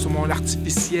 gardant ce monde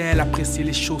artificiel, apprécier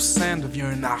les choses saines devient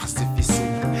un art difficile.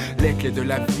 Les clés de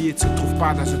la vie ne se trouvent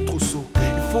pas dans un trousseau.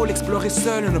 Il faut l'explorer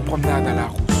seul, une promenade à la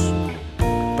rousse.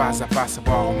 Pas à pas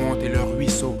savoir remonter le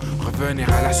ruisseau, revenir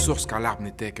à la source quand l'arbre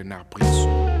n'était qu'un arbrisseau.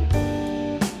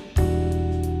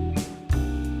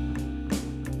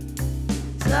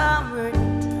 Summertime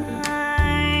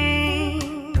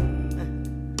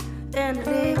and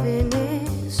living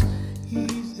is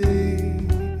easy.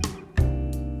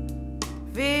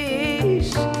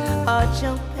 Fish are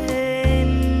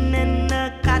jumping in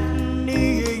the cotton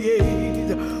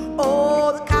is.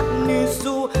 Oh, the cotton is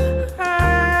so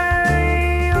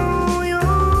high. Oh,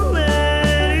 your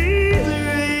lady's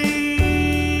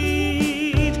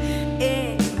rage.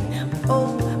 And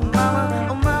oh, mama,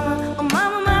 oh, mama, oh,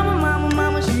 mama, mama, mama,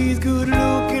 mama, she's good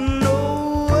looking.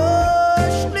 Oh,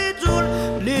 hush,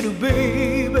 little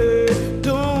baby,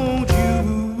 don't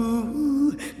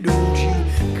you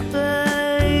cry.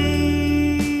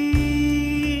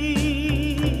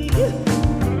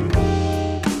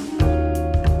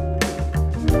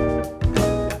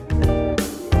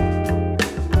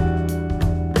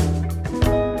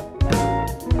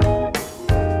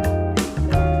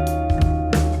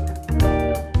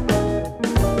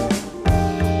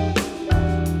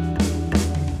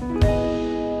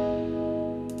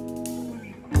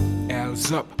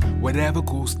 Hands up, whatever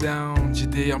goes down. J'ai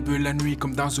déambule la nuit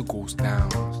comme dans un ghost town.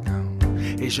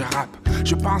 Et je rappe,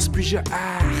 je pense puis je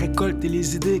récolter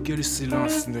les idées que le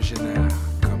silence nous génère.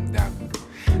 Comme d'hab,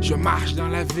 je marche dans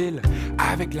la ville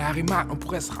avec la rima, on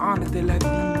pourrait se rendre à Tel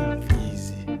Aviv.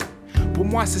 Easy. Pour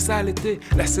moi c'est ça l'été,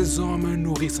 la saison me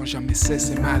nourrit sans jamais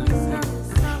cesser ma l'été.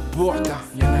 Pourtant,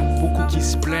 y en a beaucoup qui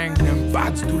se plaignent, n'aiment pas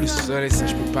du tout le soleil, ça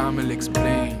je peux pas me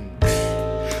l'expliquer.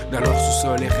 Dans leur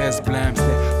sous-sol, les restes blêmes,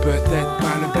 c'était peut-être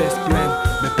pas le best plan,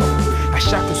 mais bon, à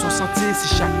chacun son sentier,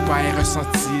 si chaque pas est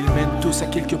ressenti, ils mènent tous à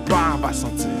quelque part, va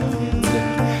sentir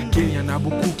qu'il y en a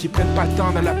beaucoup qui prennent pas le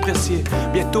temps de l'apprécier.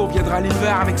 Bientôt viendra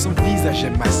l'hiver avec son visage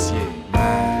émacié.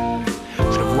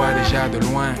 Je le vois déjà de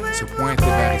loin, se pointer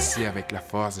vers ici avec la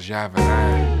force de javelin.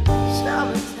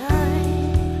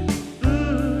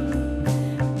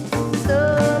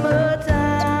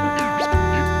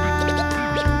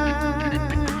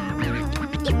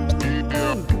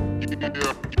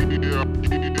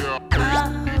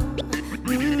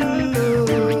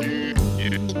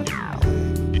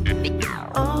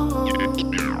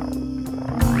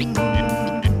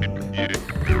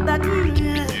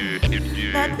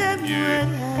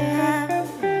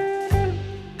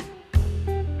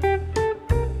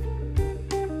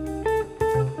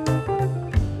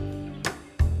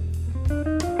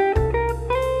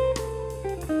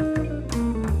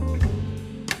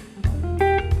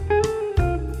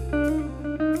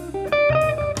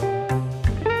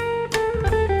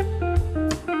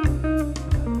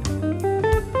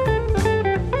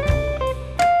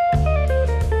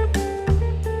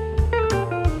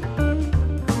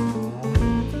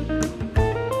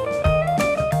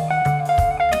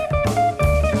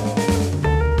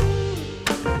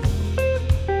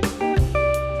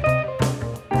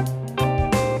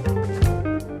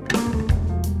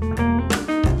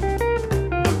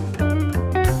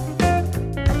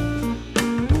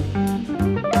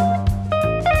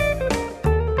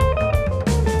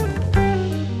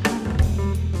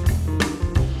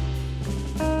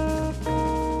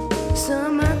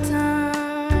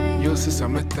 Yo, c'est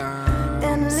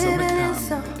summertime,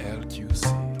 LQC.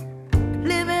 Et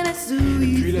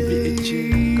puis la vie est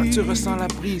chill, quand tu ressens la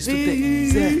brise, tout est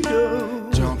easy.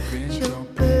 Jumping,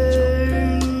 jumping,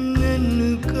 jumping.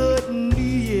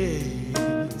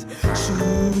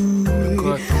 Le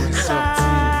coton est sorti,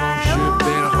 long jeu,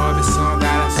 belle robe et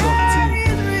sandales assorties.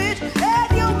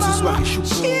 Que tu sois riche ou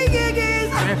pauvre,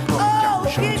 n'importe quand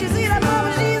aujourd'hui.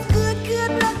 Puis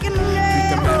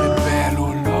ta mère est belle,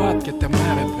 oh Lord, que ta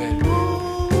mère est belle.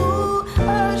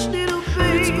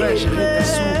 Et tu vas gérer ta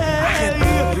soupe, arrête de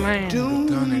te plaindre,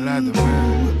 donnez-la demain.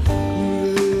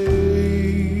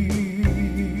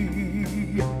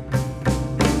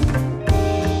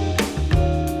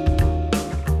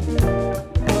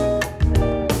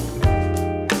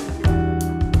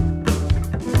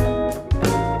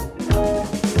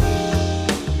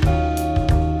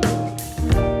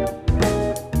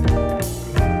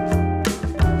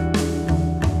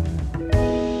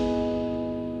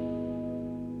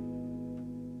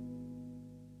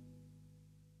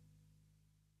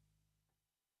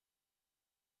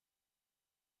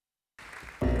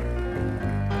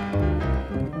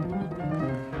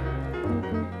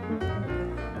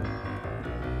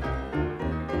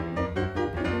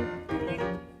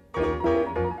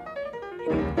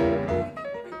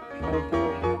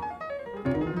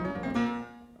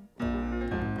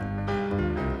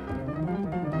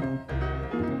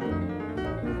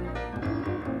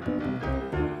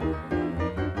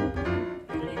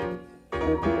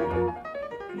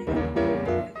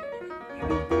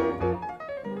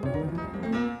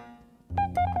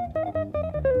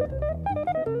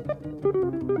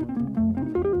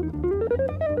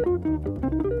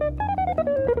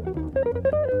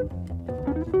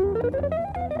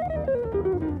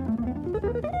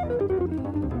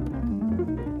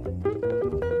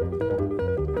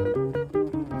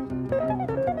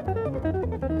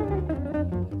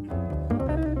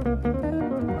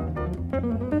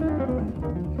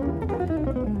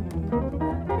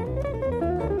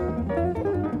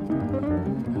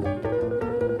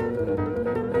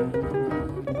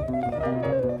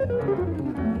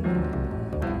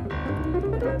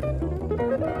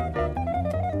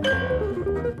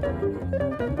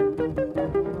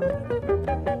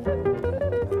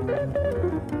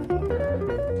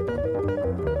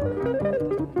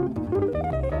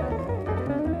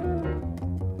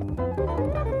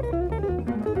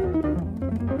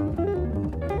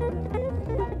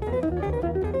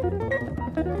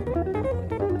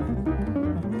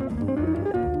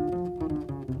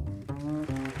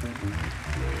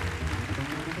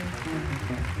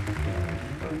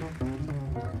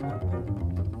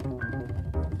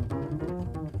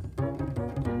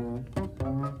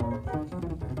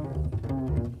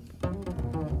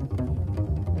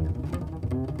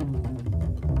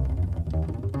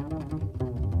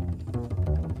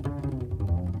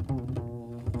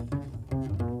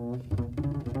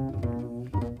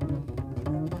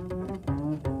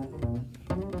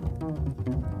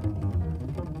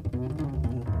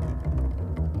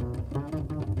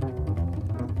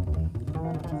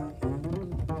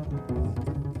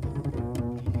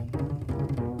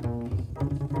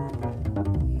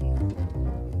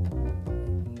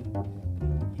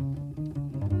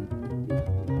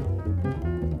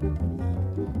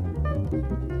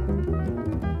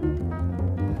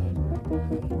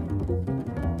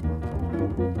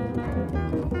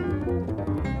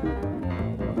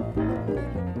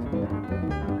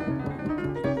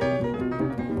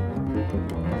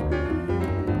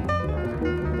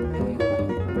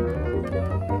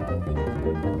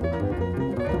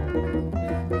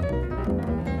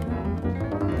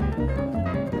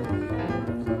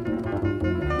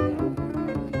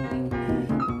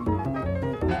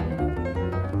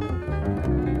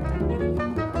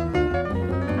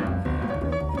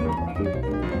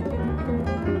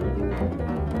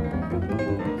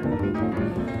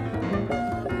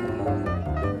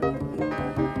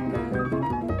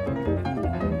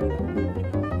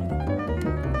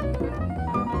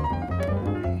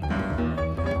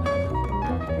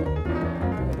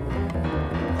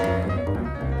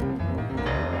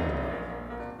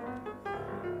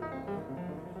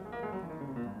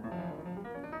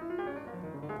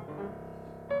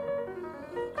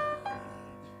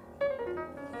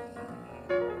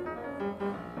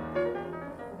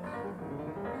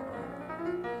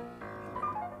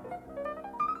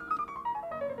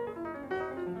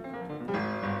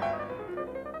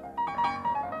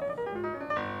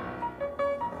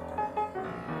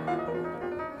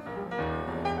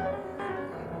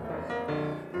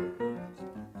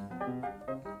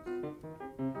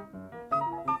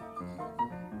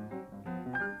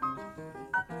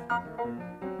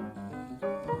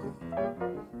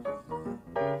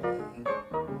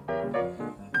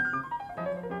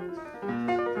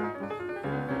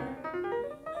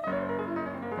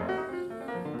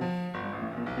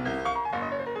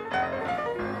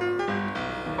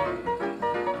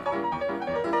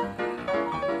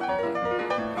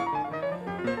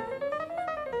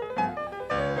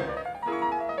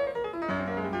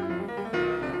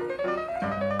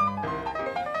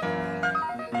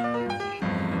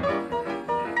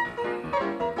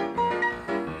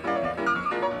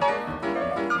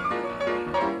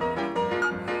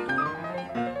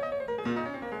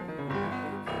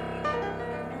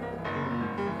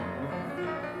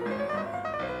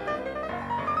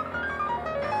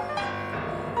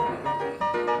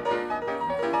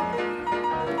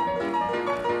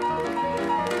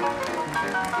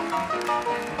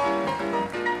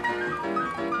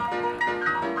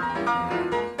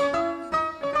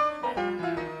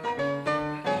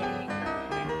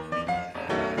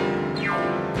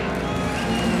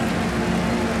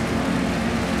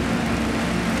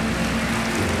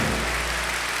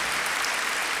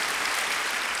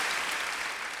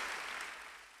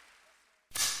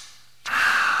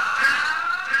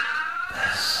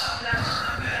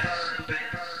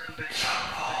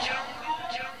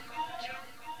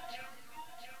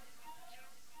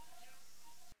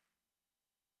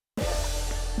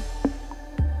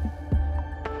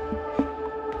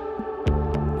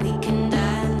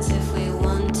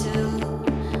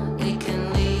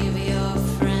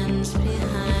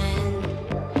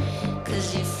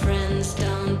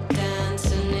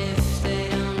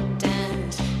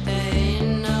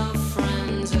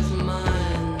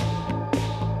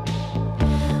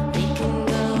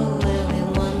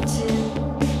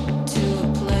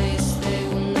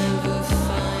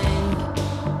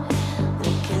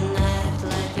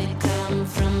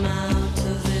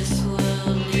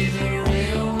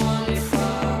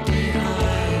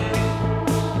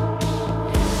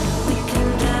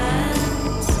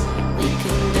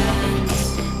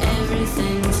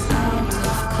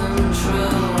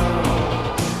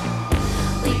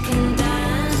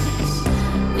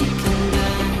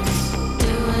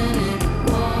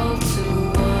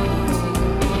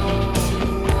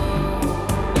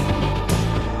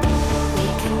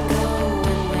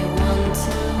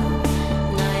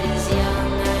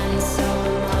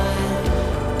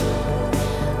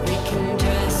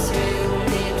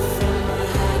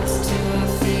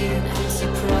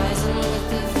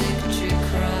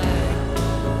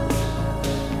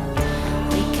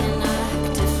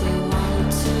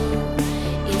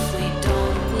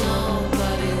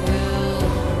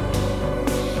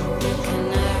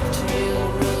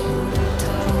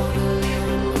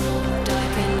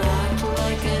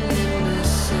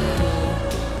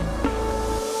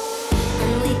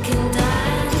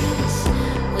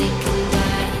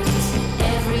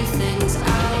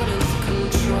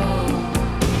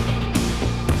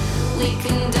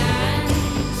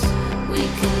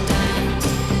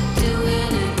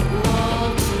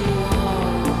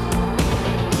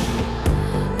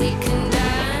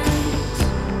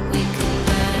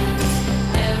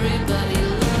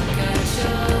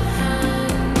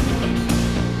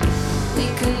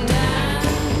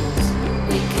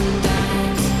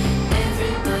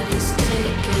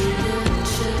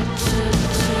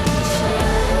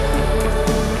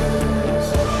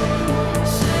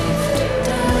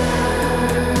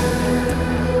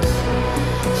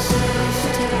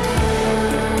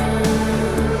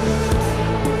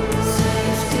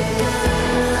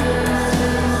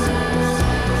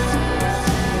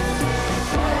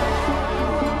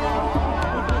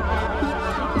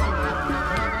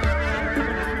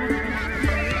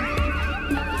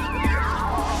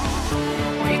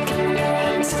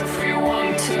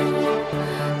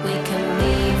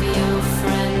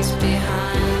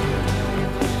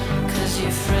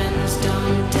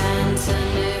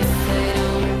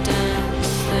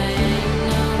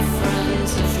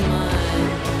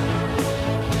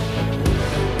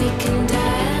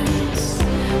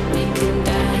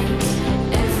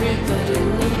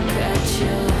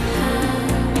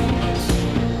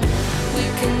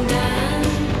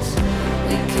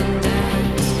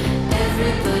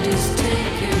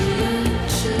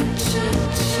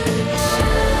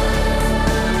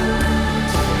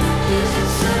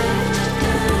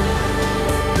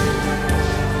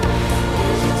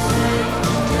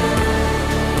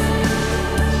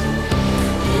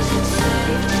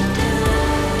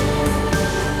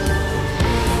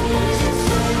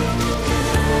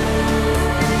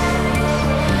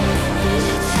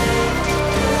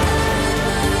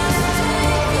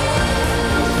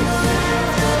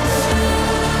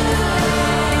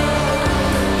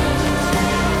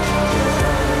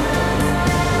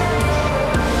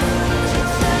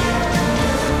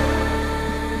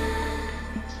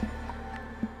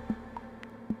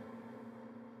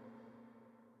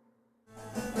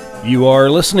 You are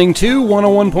listening to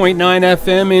 101.9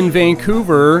 FM in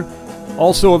Vancouver.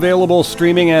 Also available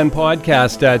streaming and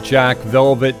podcast at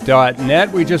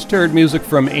jackvelvet.net. We just heard music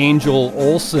from Angel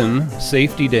Olsen,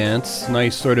 Safety Dance.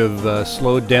 Nice sort of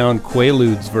slowed down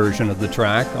Quaaludes version of the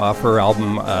track off her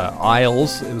album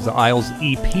Isles. It was the Isles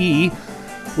EP.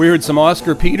 We heard some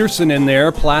Oscar Peterson in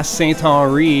there, Place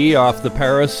Saint-Henri off the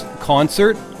Paris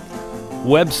concert.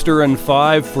 Webster and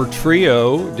Five for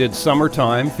Trio did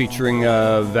Summertime, featuring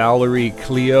Valerie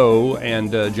Cleo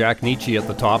and Jack Nietzsche at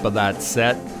the top of that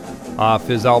set, off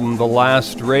his album The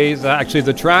Last Race. Actually,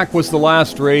 the track was The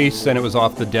Last Race, and it was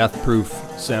off the Death Proof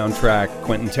soundtrack,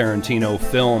 Quentin Tarantino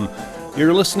film.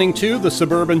 You're listening to The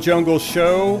Suburban Jungle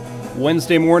Show,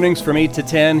 Wednesday mornings from 8 to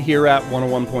 10 here at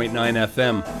 101.9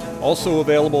 FM. Also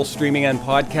available streaming and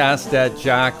podcast at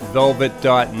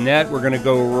jackvelvet.net. We're going to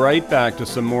go right back to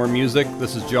some more music.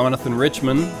 This is Jonathan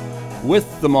Richman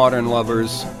with The Modern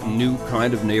Lovers, New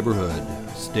Kind of Neighborhood.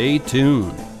 Stay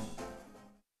tuned.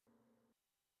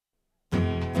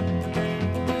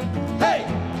 Hey!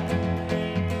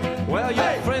 Well,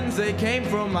 your friends, they came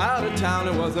from out of town.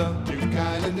 It was a new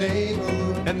kind of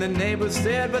neighborhood. And the neighbors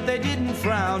stared, but they didn't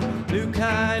frown. New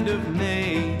kind of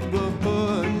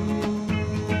neighborhood.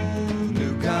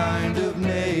 Kind of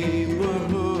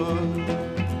neighborhood.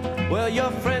 Well,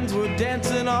 your friends were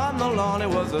dancing on the lawn. It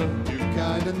was a new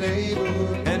kind of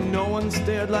neighborhood. And no one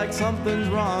stared like something's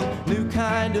wrong. New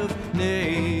kind of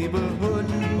neighborhood.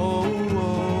 Oh,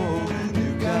 oh,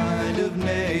 new kind of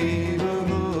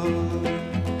neighborhood.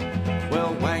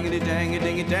 Well, wangity dangy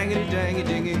dingy dangity dangy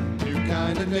dingy. New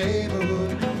kind of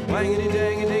neighborhood. Wangity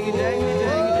dangy dingy dangity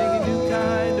dangy dingy. New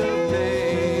kind of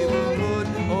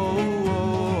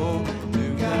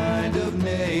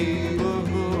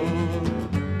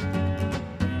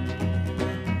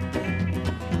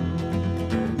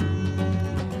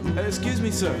Excuse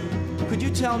me, sir. Could you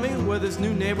tell me where this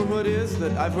new neighborhood is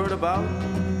that I've heard about?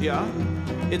 Yeah?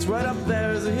 It's right up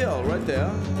there as a hill, right there.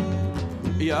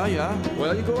 Yeah.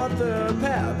 Well, you go up the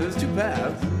path. There's two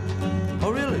paths.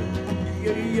 Oh, really?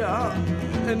 Yeah.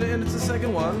 And it's the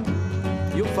second one.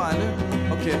 You'll find it.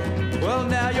 Okay. Well,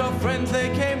 now your friends, they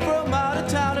came from out of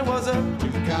town. It was a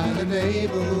new kind of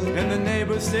neighborhood. And the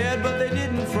neighbors stared, but they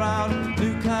didn't frown.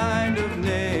 New kind of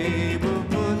neighborhood.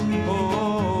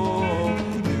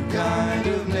 Kind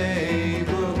of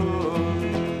neighborhood.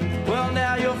 Well,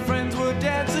 now your friends were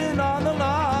dancing on the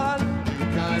lawn.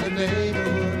 New kind of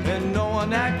neighborhood. And no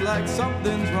one act like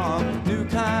something's wrong. New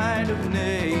kind of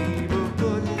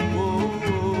neighborhood.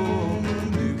 Whoa,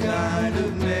 new kind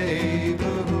of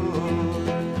neighborhood.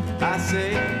 I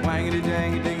say, wangity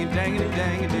dangy dingy dangity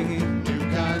dangy dingy.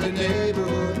 New kind of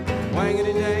neighborhood.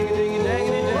 Wangity dangy dingy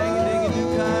dangity dangy dingy. New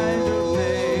kind of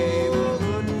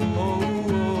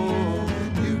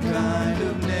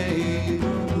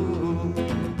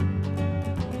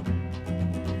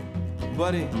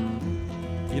buddy,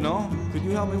 you know, could you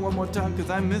help me one more time?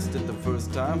 Because I missed it the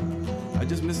first time. I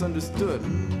just misunderstood.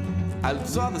 I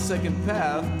saw the second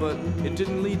path, but it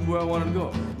didn't lead where I wanted to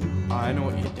go. I know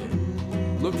what you did.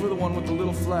 Look for the one with the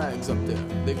little flags up there.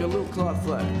 They got a little cloth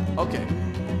flag. Okay,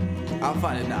 I'll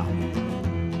find it now.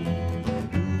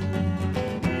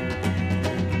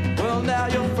 Well, now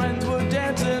your friends were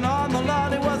dancing on the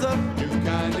lawn. It was a new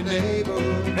kind of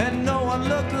neighborhood. And no one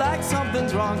looked like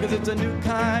something's wrong, cause it's a new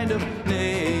kind of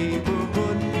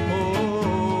neighborhood.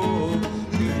 Oh,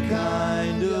 new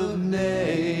kind of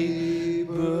neighborhood.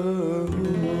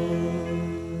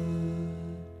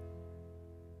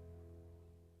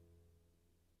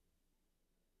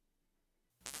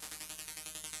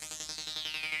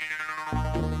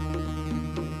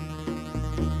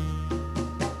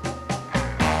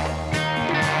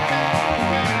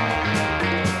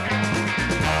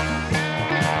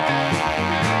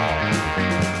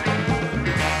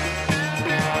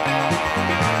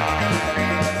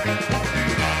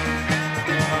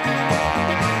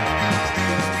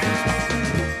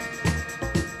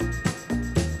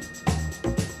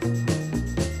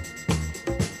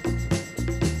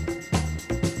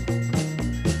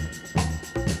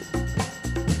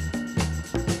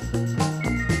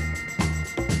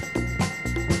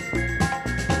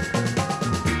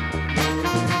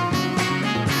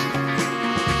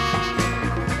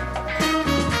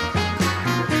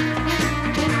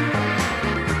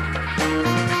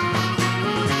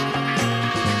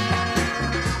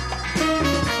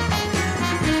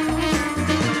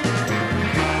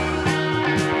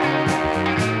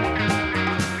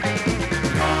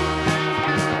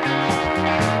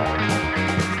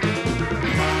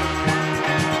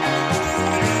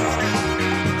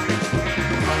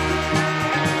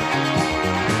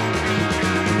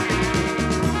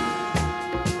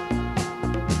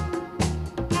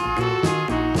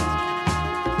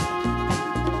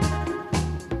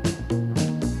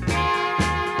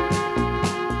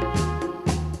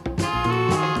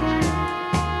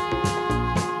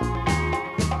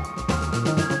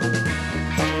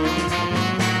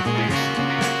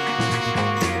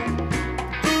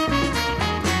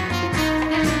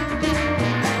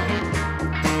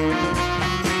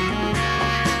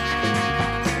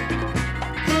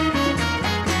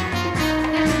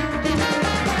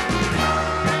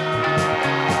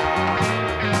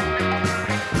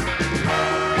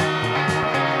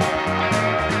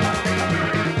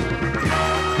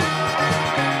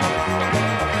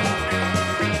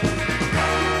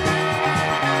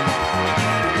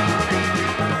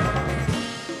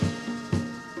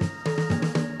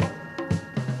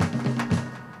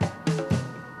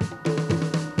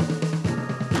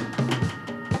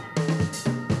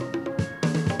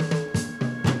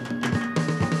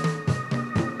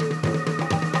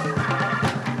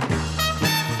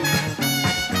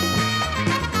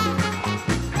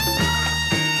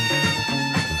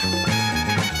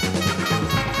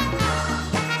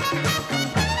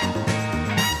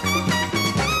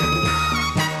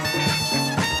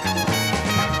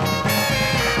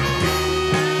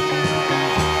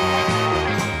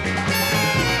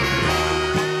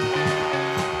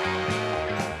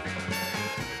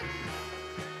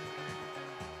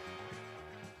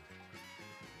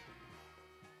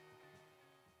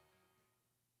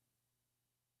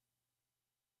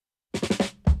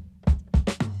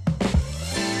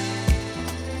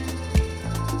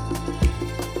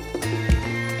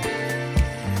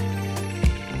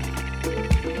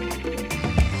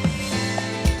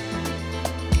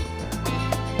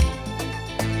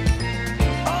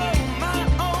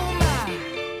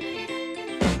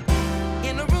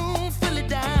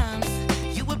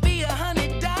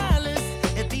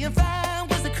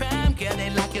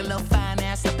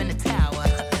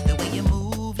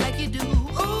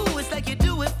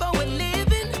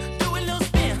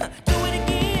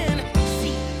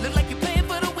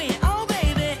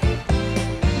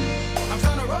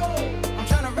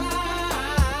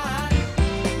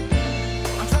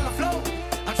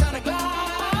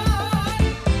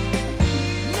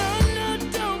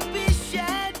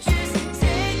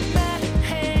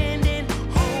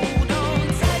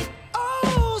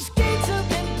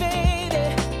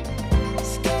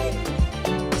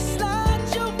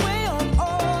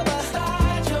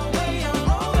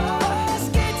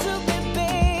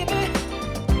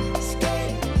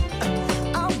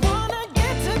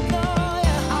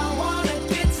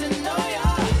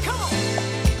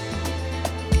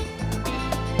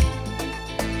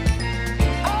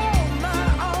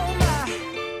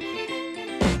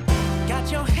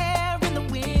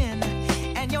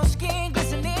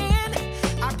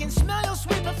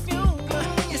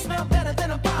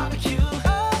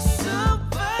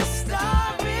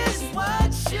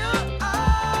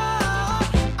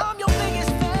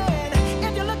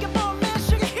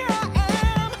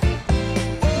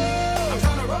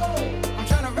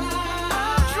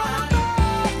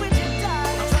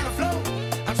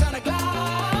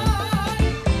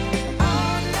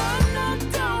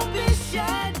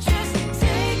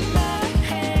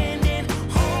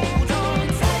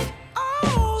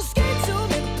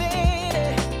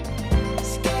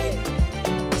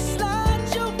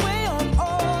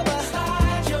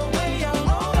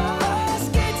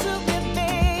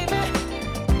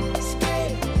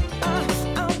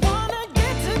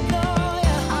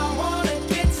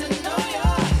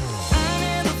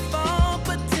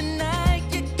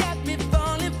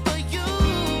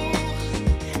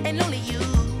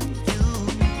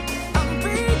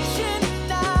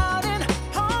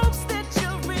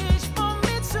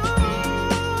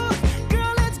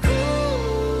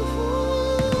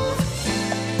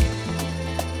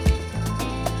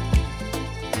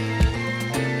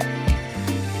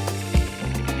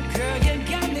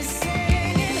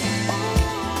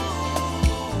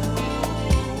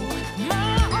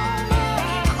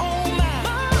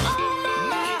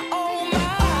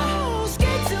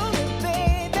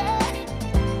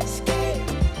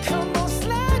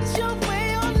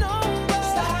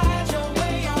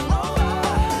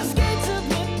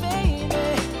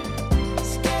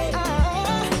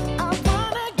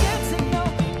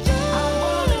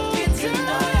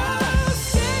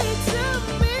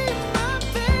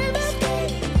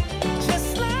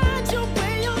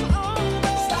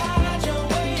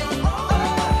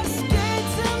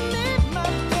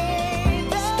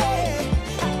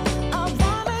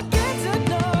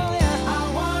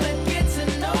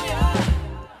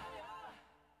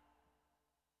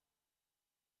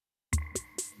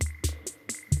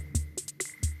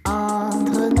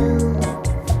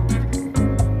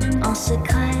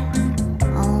 secret,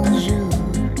 on joue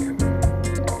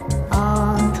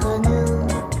entre nous.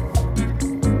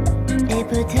 Et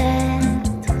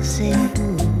peut-être c'est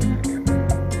fou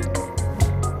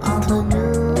entre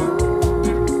nous.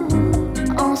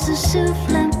 On se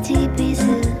souffle un petit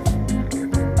bisou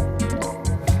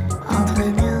entre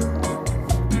nous.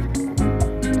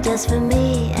 Just for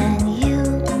me and you.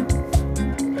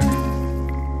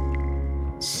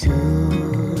 Sous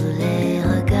les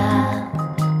regards,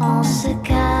 on se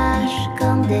cache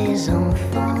comme des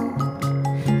enfants.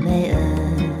 Mais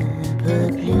un peu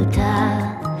plus tard,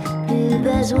 plus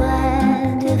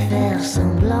besoin de faire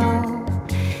semblant.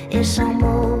 Et sans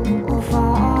mots, au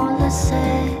fond, on le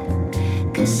sait,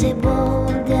 que c'est beau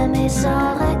d'aimer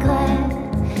sans regret.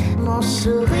 Mon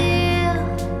sourire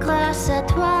grâce à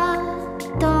toi,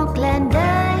 ton clin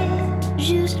d'œil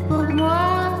juste pour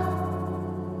moi.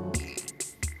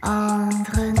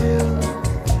 Entre nous,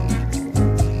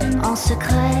 en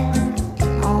secret,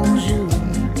 on joue.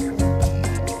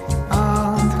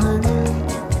 Entre nous,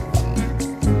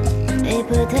 et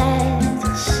peut-être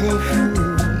c'est fou.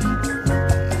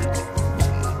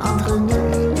 Entre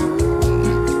nous,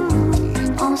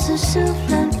 on se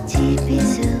souffle un petit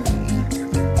bisou.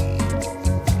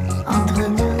 Entre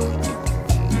nous,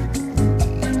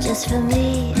 just for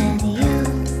me and you.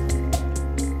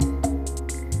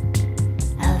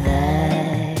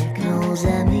 Avec nos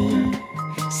amis,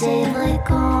 c'est vrai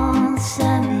qu'on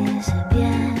s'amuse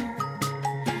bien.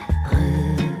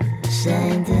 Rue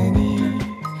Saint-Denis,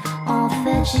 on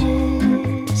fait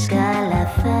jusqu'à la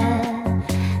fin.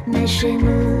 Mais chez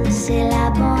nous, c'est la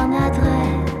bonne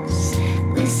adresse.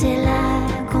 Oui, c'est là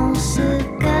qu'on se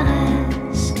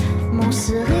caresse. Mon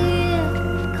sourire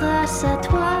grâce à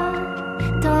toi,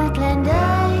 ton clin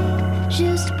d'œil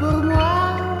juste pour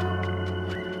moi.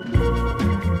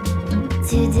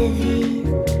 Tu devines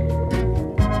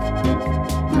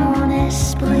mon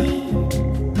esprit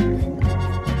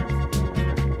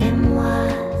et moi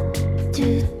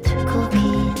toute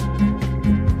coquine.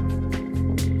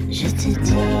 Je te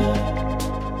dis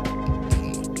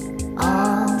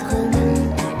entre nous,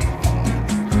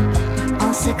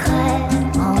 en secret,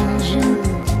 on joue.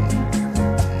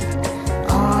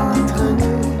 Entre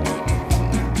nous,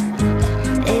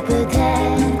 et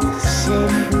peut-être c'est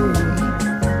fou.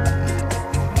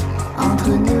 Entre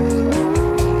nous.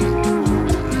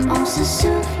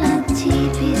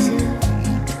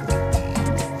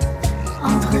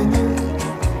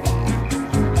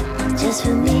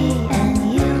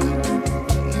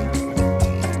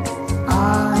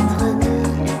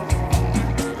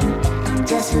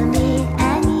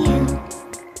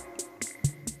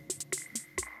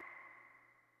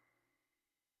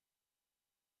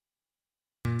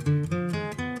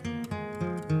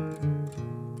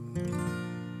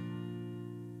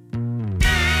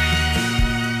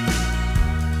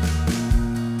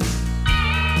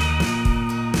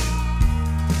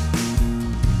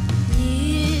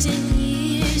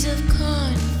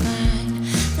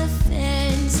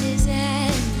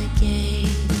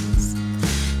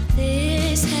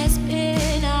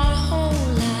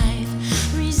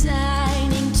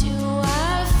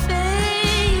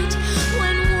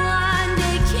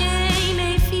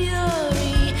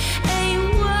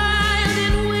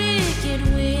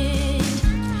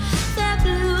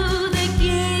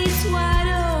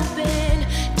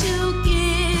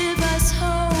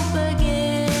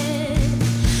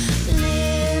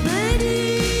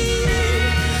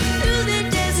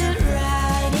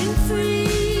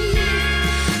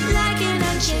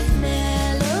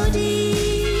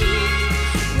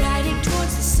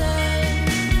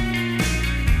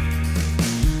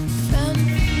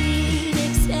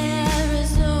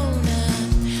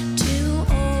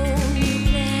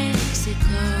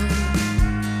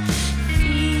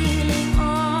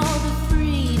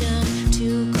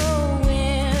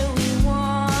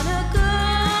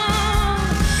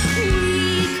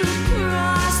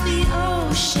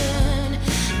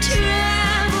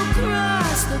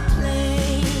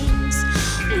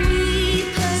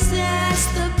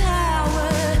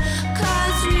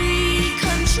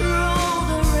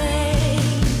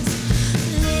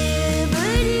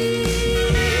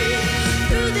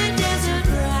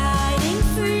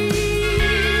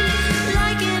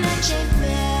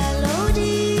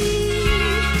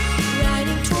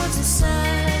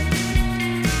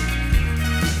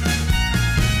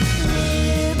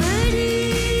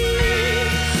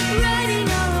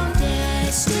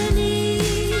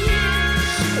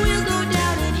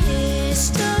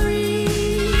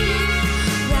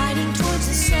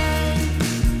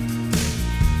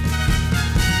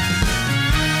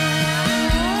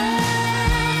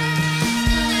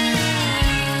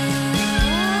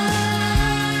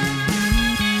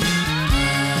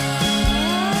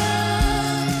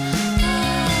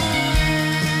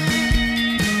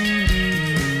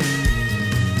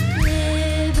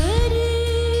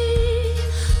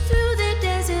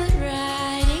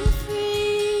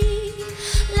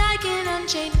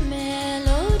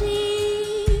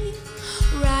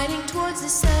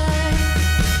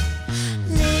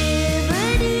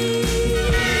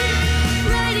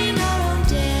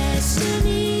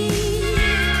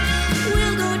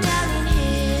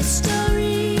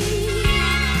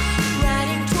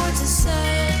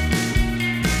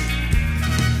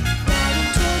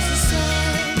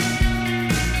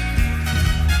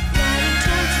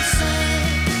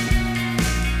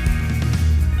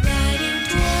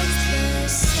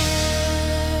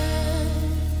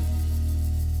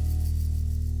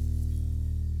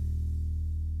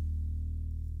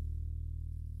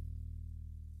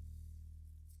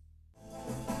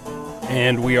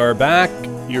 And we are back.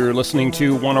 You're listening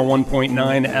to 101.9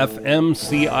 FM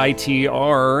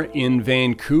CITR in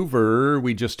Vancouver.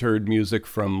 We just heard music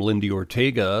from Lindy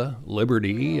Ortega,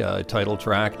 Liberty, title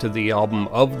track to the album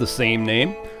of the same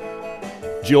name.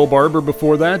 Jill Barber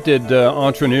before that did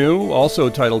Entre Nous, also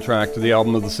title track to the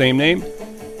album of the same name.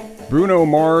 Bruno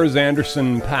Mars,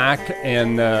 Anderson .Paak,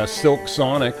 and Silk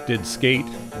Sonic did Skate,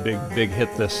 big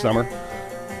hit this summer.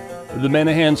 The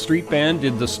Menahan Street Band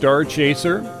did The Star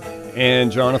Chaser.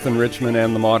 And Jonathan Richman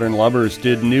and the Modern Lovers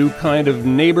did New Kind of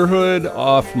Neighborhood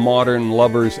off Modern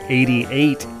Lovers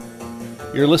 88.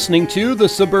 You're listening to The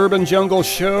Suburban Jungle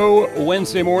Show,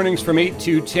 Wednesday mornings from 8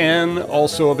 to 10,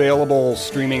 also available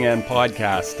streaming and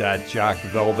podcast at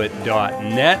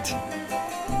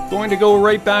jackvelvet.net. Going to go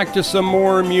right back to some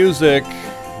more music.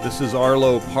 This is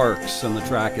Arlo Parks, and the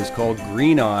track is called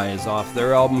Green Eyes off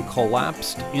their album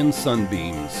Collapsed in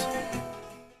Sunbeams.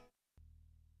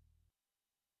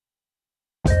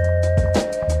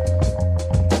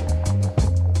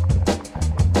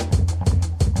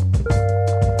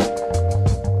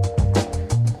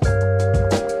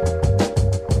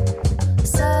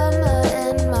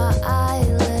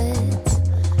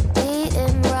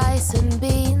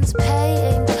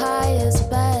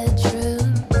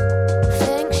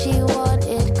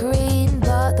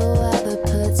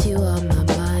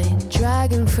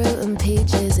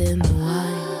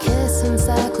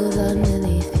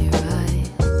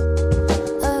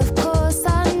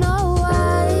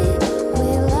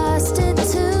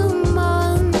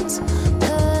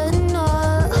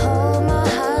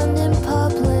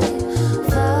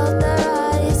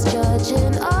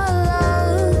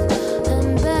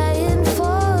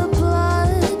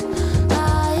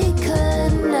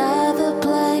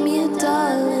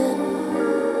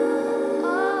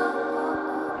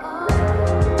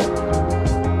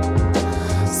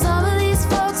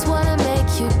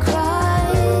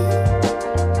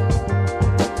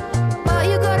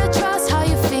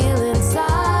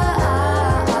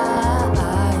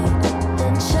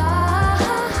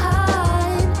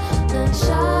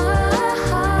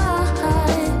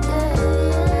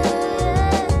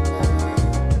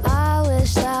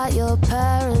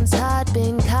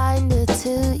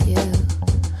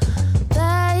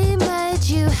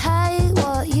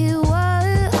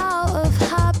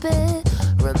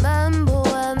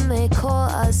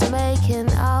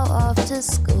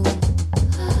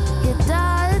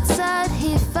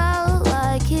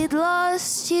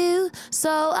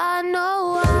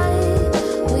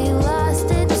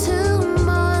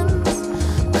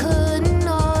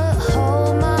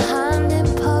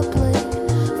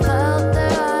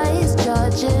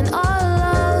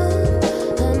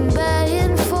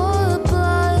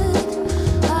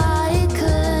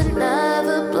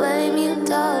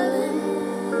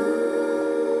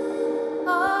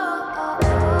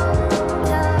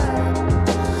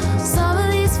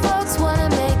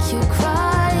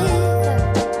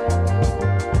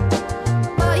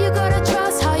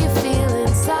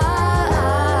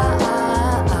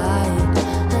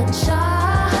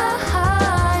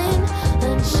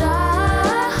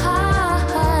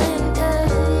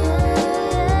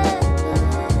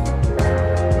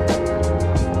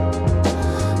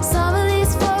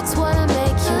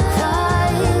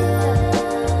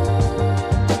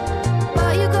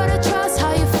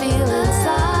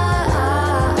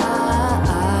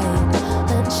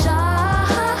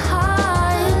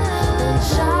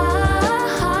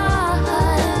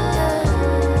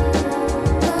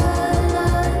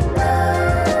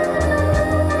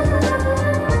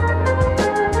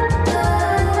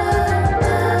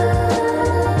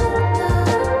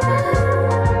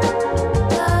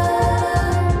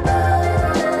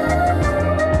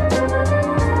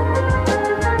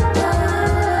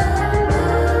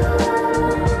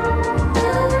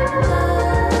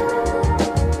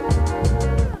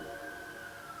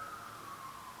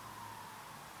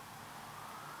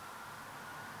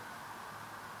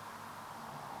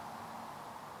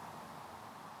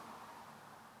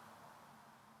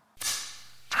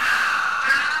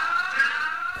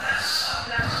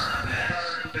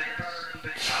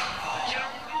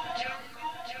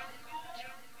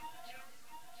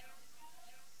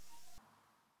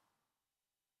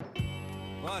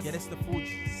 Yeah, this the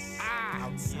Fugees.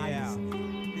 Outside. Yeah.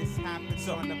 This happens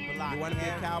on the block. You wanna be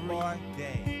a cowboy?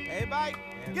 Day. Hey, Mike,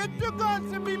 get your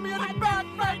guns and meet me on the back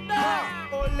right now.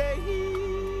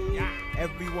 Ole. Yeah.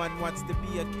 Everyone wants to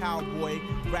be a cowboy.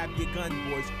 Grab your gun,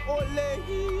 boys. Ole.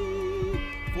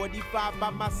 45 by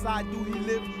my side, do he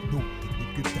live? No,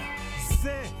 get that.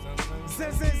 Zin.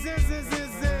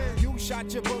 You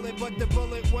shot your bullet, but the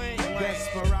bullet went.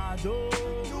 Desperado.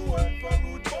 You work for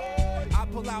Rude Boy. I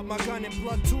pull out my gun and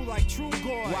plug two like True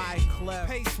Goy. Why, Clef?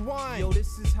 Pace one. Yo,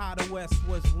 this is how the West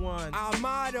was won. Our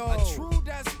motto, a true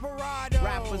desperado.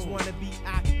 Rappers wanna be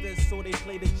actors, so they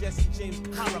play the Jesse James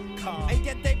character and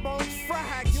get they bones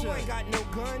fractured. You ain't got no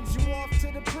guns, you off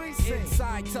to the precinct.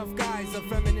 Inside, tough guys are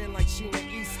feminine like Sheena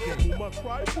Easton. But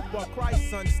Christ,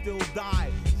 son, still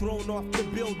died. Thrown off the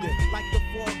building like the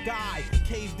Fall Guy.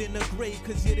 Caved in the grave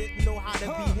cause you didn't know how to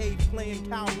behave. Playing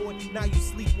cowboy, now you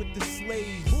sleep with the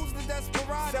slaves. Who's the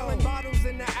desperado? Selling bottles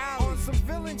in the alley. On some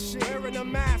villain shit. Wearing a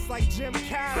mask like Jim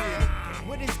Carrey.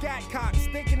 With his gat cock,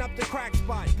 stinking up the crack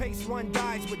spot. Pace one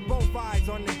dies with both eyes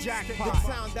on the jackpot.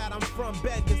 The town that I'm from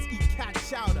beggars eat cat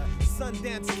chowder.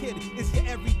 Sundance Kid is your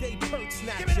everyday perk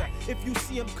snatcher. If you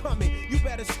see him coming, you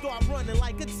better start running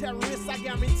like a terrorist. I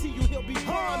guarantee you he'll be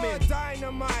bombing.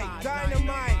 Dynamite.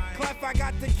 Clef, I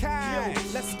got the cash.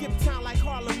 Yo, let's skip town like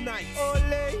Harlem Nights.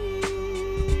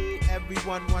 Ole.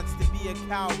 Everyone wants to be a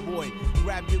cowboy.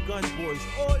 Grab your gun, boys.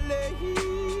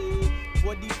 Ole.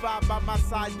 45 by my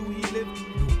side, do he live?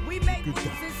 We make moves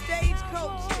in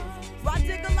stagecoaches.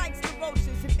 Roddigger likes the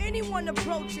roaches. If anyone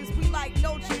approaches, we like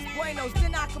noches. Buenos,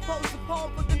 then I compose a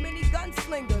poem for the mini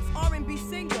gunslingers, R&B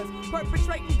singers,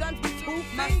 perpetrating guns with 2 fingers.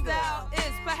 My style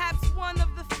is perhaps one of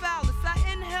the foulest. I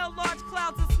inhale large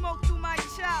clouds of smoke through my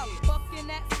chalice, bucking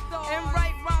at stars and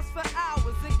write rhymes for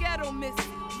hours. The ghetto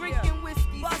missing, drinking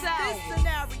whiskey Bust sour. this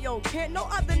scenario, can't no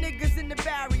other niggas in the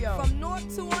barrio. From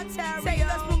North to Ontario, say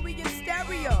us when we in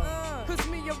stereo. Cause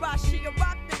me and Rashia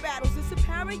rock the battles. It's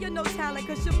apparent you're no talent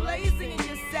cause you're blazing in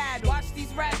your saddle. Watch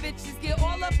these rap bitches get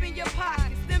all up in your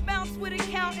pockets, then bounce with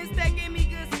accountants that give me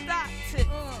good stock tips.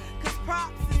 Cause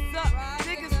props is up,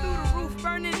 niggas through the roof,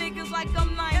 burning niggas like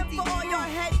I'm 90. And for all your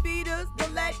head beaters, the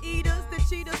lead eaters, the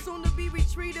cheaters, soon to be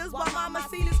retreaters, while mama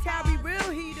cenas carry real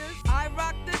heaters. I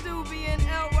rock the doobie and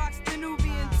L rocks the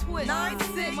Nubian twist.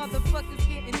 9-6, motherfuckers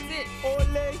getting dick.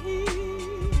 Ole.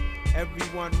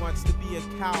 Everyone wants to be a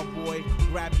cowboy.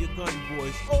 Grab your gun,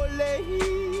 boys.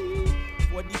 Ole.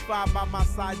 45 by my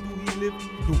side, do he live?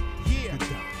 No. Yeah.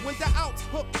 When the outs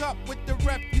hook up with the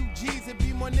refugees, it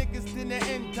be more niggas than the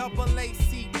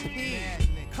NAACP.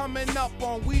 Coming up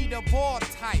on weed of all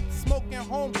types, smoking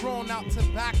homegrown out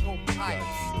tobacco pipes.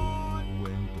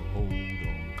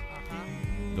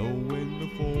 Know when to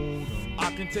fold 'em.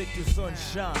 I can take your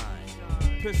sunshine,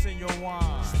 piss in your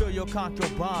wine, steal your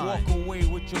contraband, walk away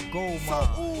with your gold mine.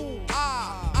 So ooh,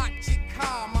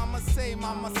 achika, mama say,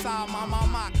 mama sigh,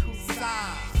 mama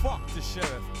kusai. Fuck the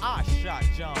sheriff, I shot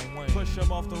John Wayne. Push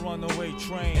him off the runaway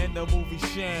train in the movie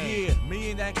Shane. Yeah,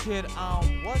 me and that kid,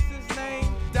 what's his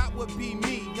name? That would be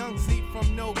me, Young Z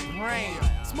from No Brain.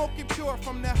 Smoking pure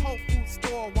from the health food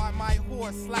store while my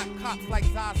whore slap cops like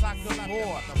Zaza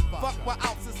Gabor. Fuck with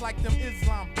outs like them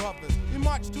Islam brothers. We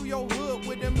march to your hood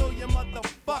with a million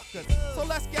motherfuckers. So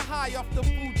let's get high off the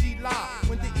Fuji Live.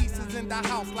 When the East is in the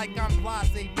house like I'm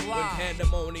Blase Blah. When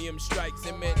pandemonium strikes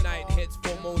and midnight hits,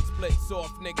 full moon splits,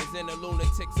 soft niggas and the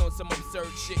lunatics on some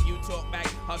absurd shit. You talk back,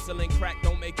 hustling crack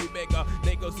don't make you bigger.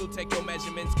 Niggas who take your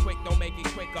measurements quick don't make it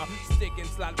quicker. Stick and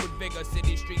slide with vigor,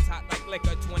 city streets hot like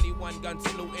liquor. 21 gun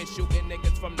saluting, shooting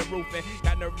niggas from the roofing.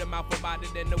 Got nerve to mouth about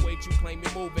it and the weight you claim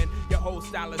you're moving. Your whole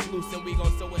style is loose and we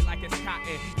gon' sew it like it's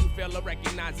cotton. You fail to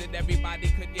recognize it, everybody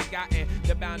could get gotten.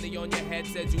 The bounty on your head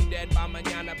says you dead by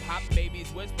mañana. Pop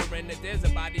babies whispering that there's a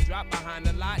body drop behind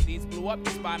the lot. These blew up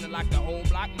the spot and like the whole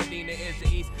block. Medina is the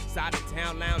east side of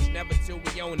town lounge, never till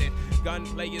we own it.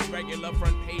 Gunplay is regular,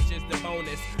 front page is the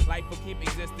bonus. Life will keep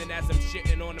existing as I'm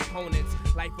shitting on opponents.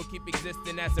 Life will keep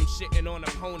existing as I'm shitting on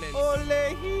opponents. Ole.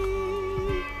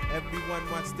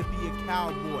 Everyone wants to be a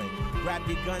cowboy. Grab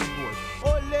your gun, boys.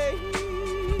 Ole.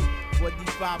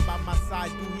 45 by my side,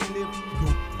 do he live? No,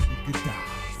 you could die.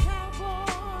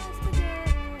 Cowboys together.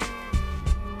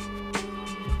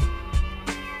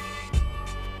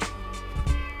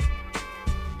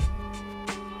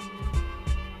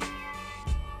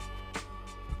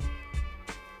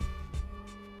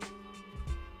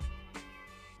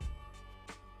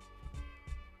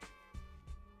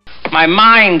 My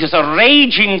mind is a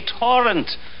raging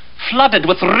torrent, flooded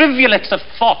with rivulets of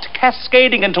thought,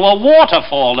 cascading into a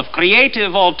waterfall of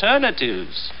creative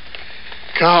alternatives.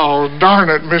 God darn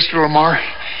it, Mr. Lamar.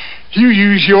 You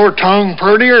use your tongue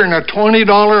prettier than a $20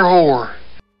 whore.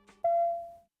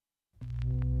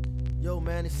 Yo,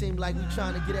 man, it seems like we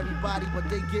trying to get everybody, but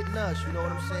they getting us, you know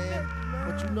what I'm saying?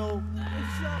 But you know,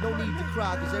 no need to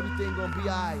cry, cause everything gonna be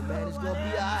alright, man. It's gonna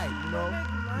be alright, you know?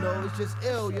 You know, it's just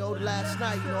ill, yo. Last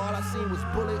night, you know, all I seen was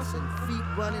bullets and feet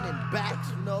running and bats,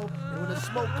 you know? And when the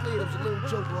smoke cleared, there was a little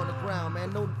joker on the ground,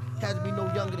 man. No, had to be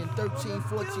no younger than 13,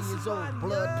 14 years old.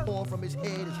 Blood pouring from his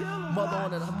head, his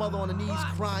mother on the knees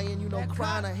crying, you know,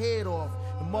 crying her head off.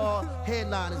 The more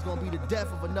headline is gonna be the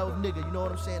death of another nigga, you know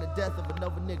what I'm saying? The death of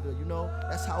another nigga, you know?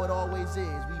 That's how it always is.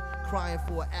 We crying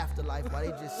for an afterlife while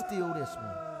they just steal this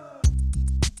one.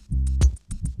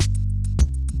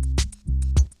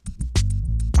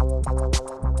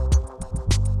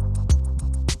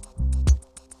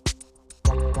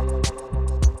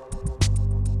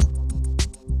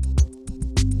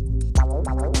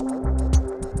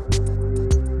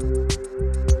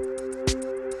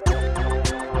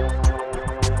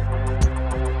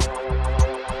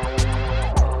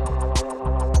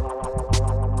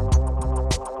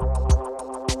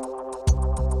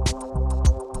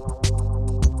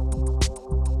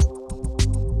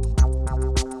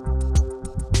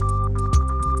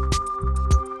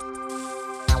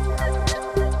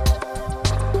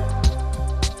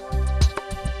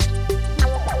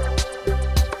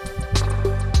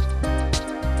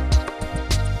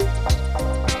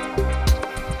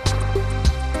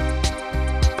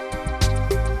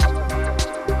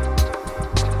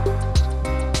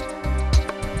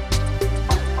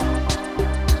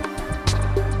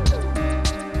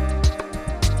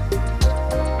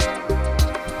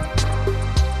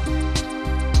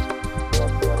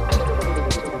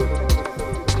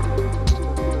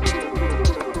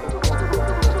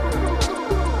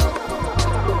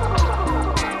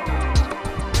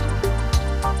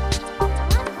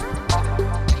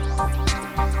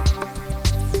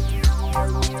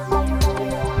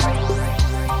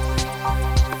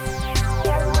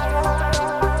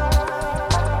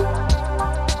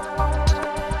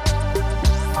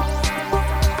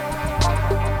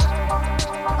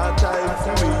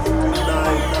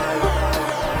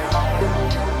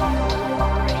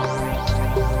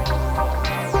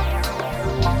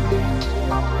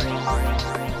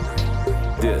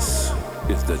 This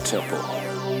is the temple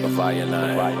of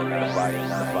Ionine.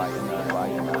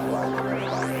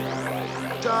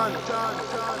 John.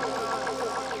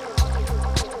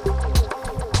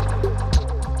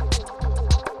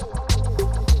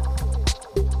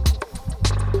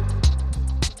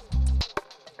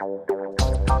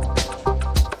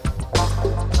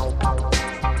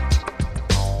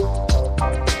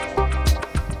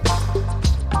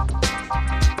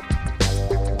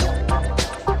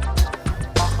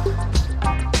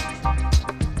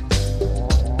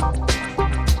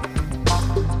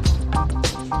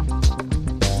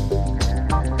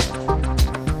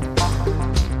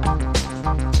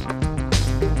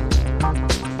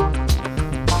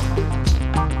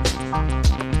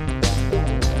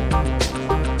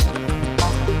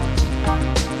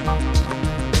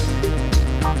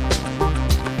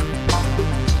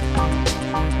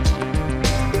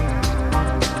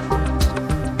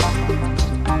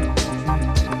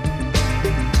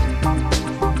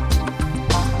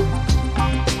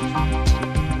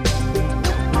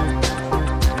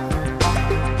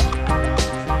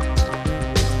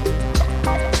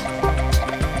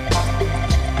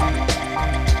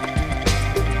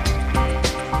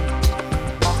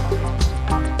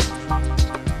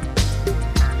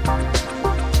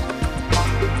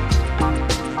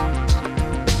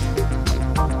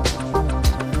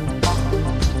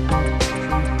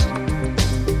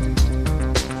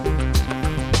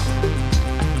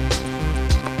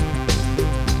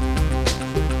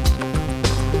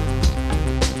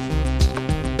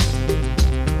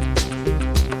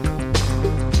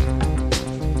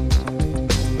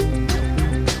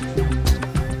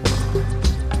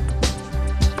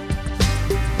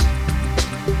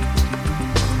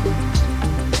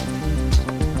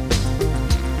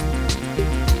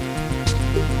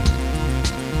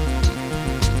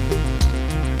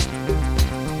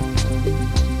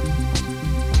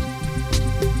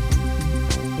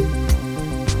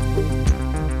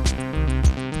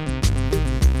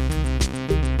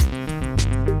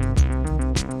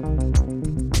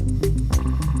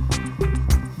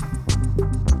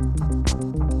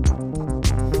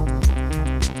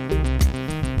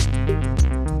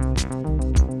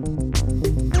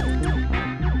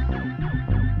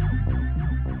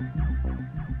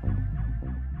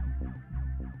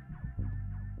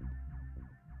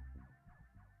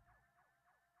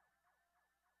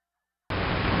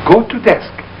 Go to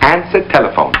desk, answer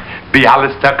telephone.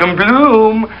 Bialystok and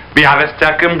Bloom,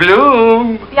 Bialystok and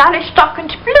Bloom. Bialystok and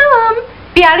Bloom,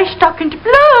 Bialystock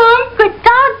Bloom, good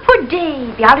dog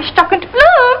pudding. Bialystock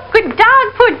Bloom, good dog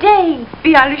pudding.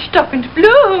 Bialystock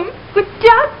Bloom, good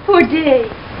dog pudding.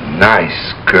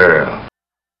 Nice girl.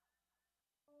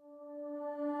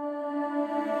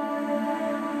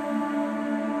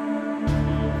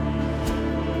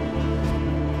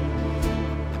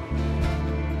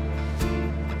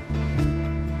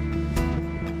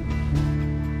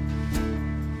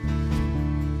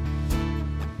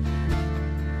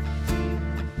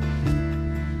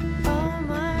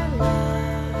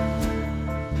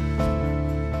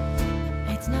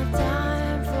 It's not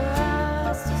time for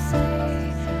us to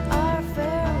say our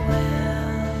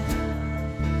farewell,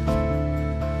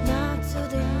 not to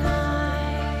deny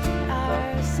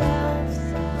ourselves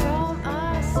from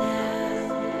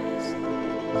ourselves.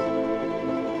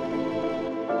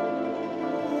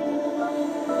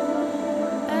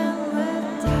 And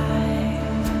with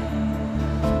time,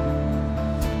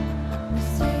 the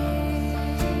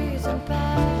season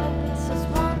passes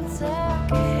once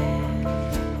again.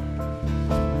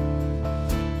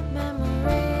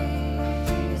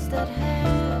 Memories that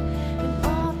had an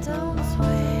autumn's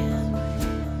wind.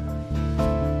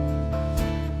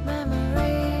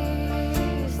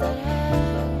 Memories that had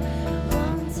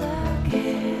once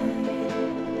again.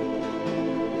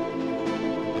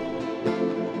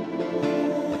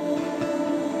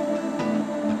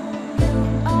 You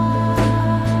are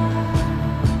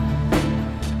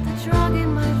the drug in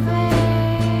my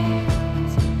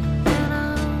veins, and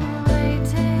I'm waiting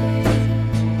to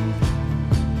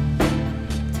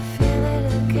feel it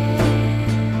again.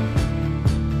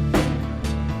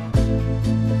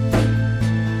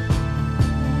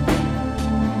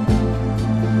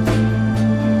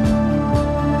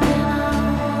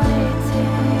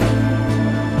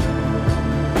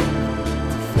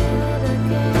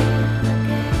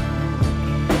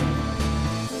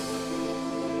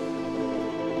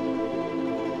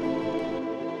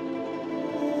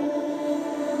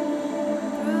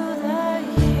 Through the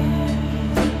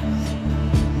years,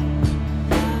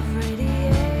 love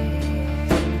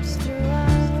radiates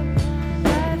throughout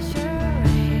life's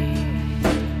charade,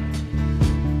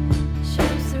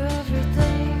 shines through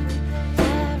everything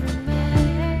that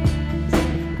remains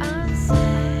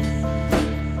unsaid,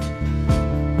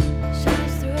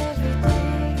 shines through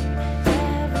everything that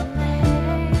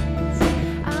remains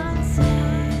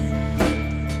unsaid.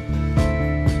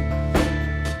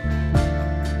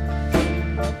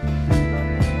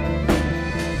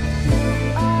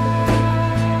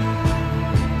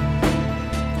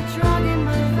 The drug in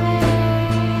my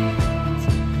veins,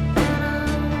 and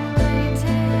I'm waiting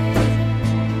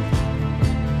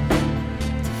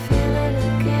to feel it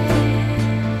again.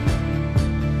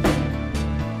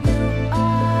 You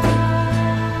are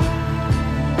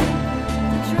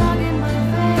the drug in my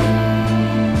veins, and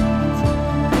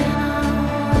I'm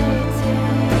waiting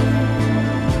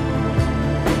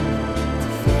to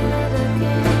feel it again.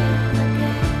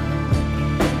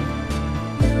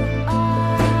 You are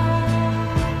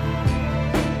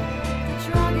the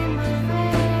drug in my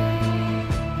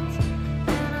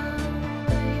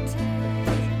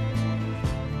veins,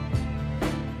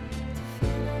 and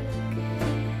I'm waiting to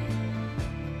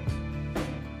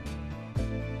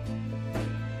feel it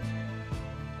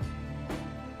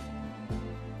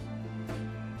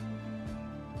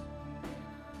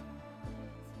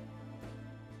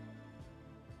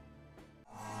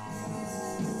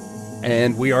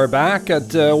And we are back at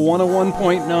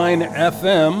 101.9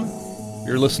 FM.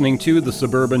 You're listening to the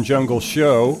Suburban Jungle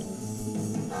Show.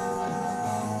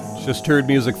 Just heard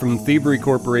music from Thievery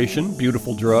Corporation,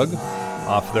 Beautiful Drug,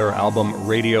 off their album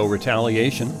Radio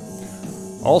Retaliation.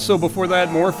 Also before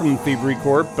that, more from Thievery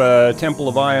Corp, Temple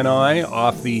of I&I,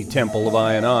 off the Temple of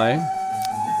I&I.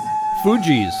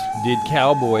 Fugees did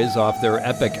Cowboys off their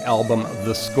epic album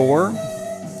The Score.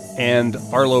 And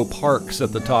Arlo Parks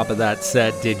at the top of that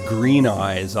set did Green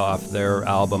Eyes off their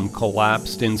album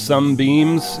Collapsed in Some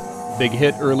Beams, big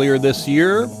hit earlier this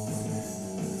year.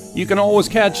 You can always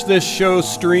catch this show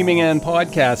streaming and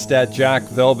podcast at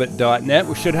jackvelvet.net.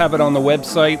 We should have it on the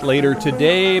website later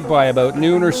today by about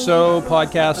noon or so,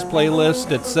 podcast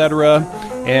playlist, etc.,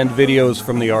 and videos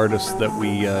from the artists that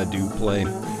we do play.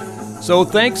 So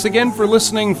thanks again for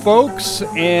listening, folks,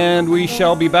 and we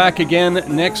shall be back again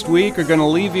next week. We're going to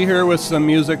leave you here with some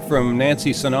music from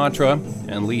Nancy Sinatra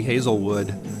and Lee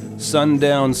Hazelwood.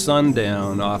 Sundown,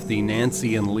 Sundown off the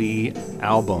Nancy and Lee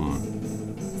album.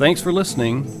 Thanks for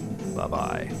listening.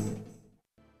 Bye-bye.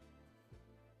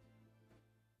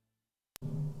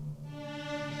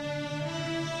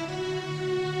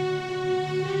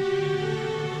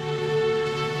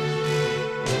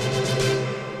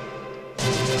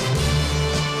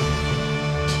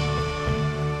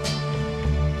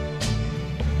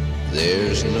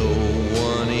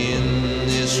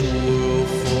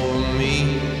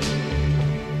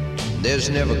 There's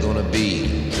never gonna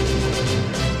be.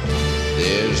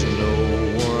 There's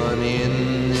no one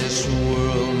in this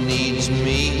world needs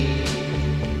me.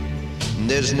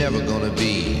 There's never gonna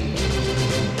be.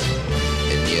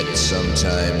 And yet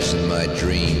sometimes in my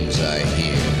dreams I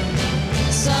hear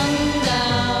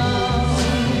Sundown,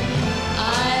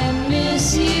 I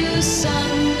miss you,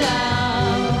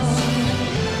 sundown.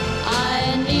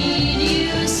 I need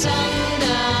you,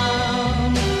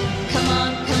 sundown. Come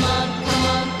on, come on, come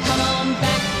on, come on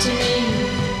back to me.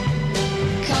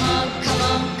 Come on, come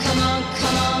on, come on,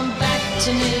 come on back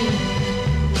to me.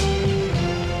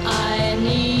 I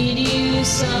need you,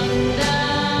 sundown.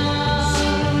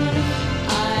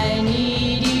 I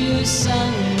need you,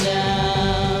 sundown.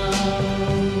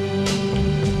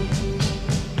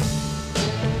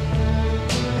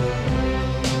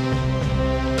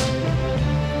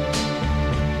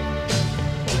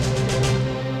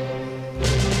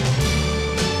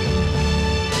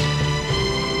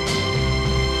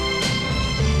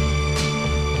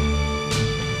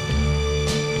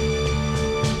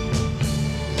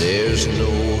 there's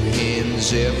no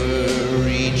hands ever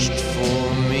reached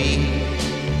for me.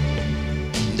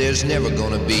 There's never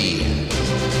gonna be.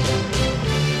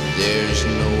 There's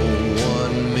no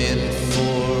one meant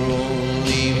for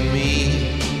only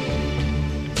me.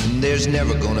 There's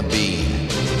never gonna be.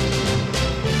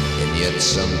 And yet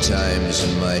sometimes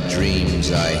in my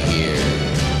dreams I hear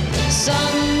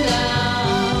Sundown,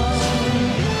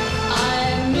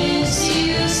 I miss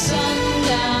you,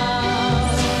 sundown.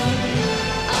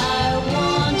 I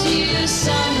want you,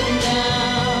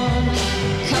 sundown.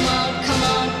 Come on, come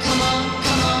on, come on,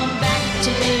 come on back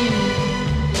to me.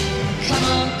 Come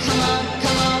on, come on,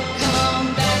 come on, come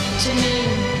on back to me.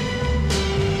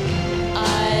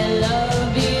 I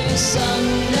love you,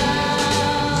 sundown.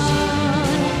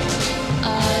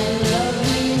 I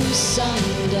love you,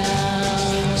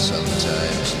 sundown.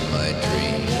 sometimes in my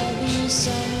dreams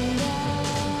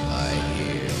I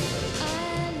hear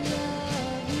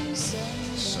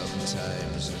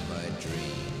sometimes in my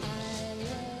dreams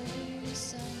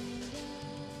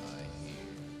I hear.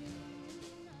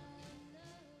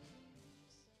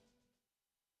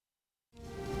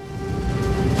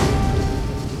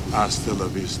 Hasta la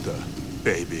vista,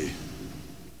 baby.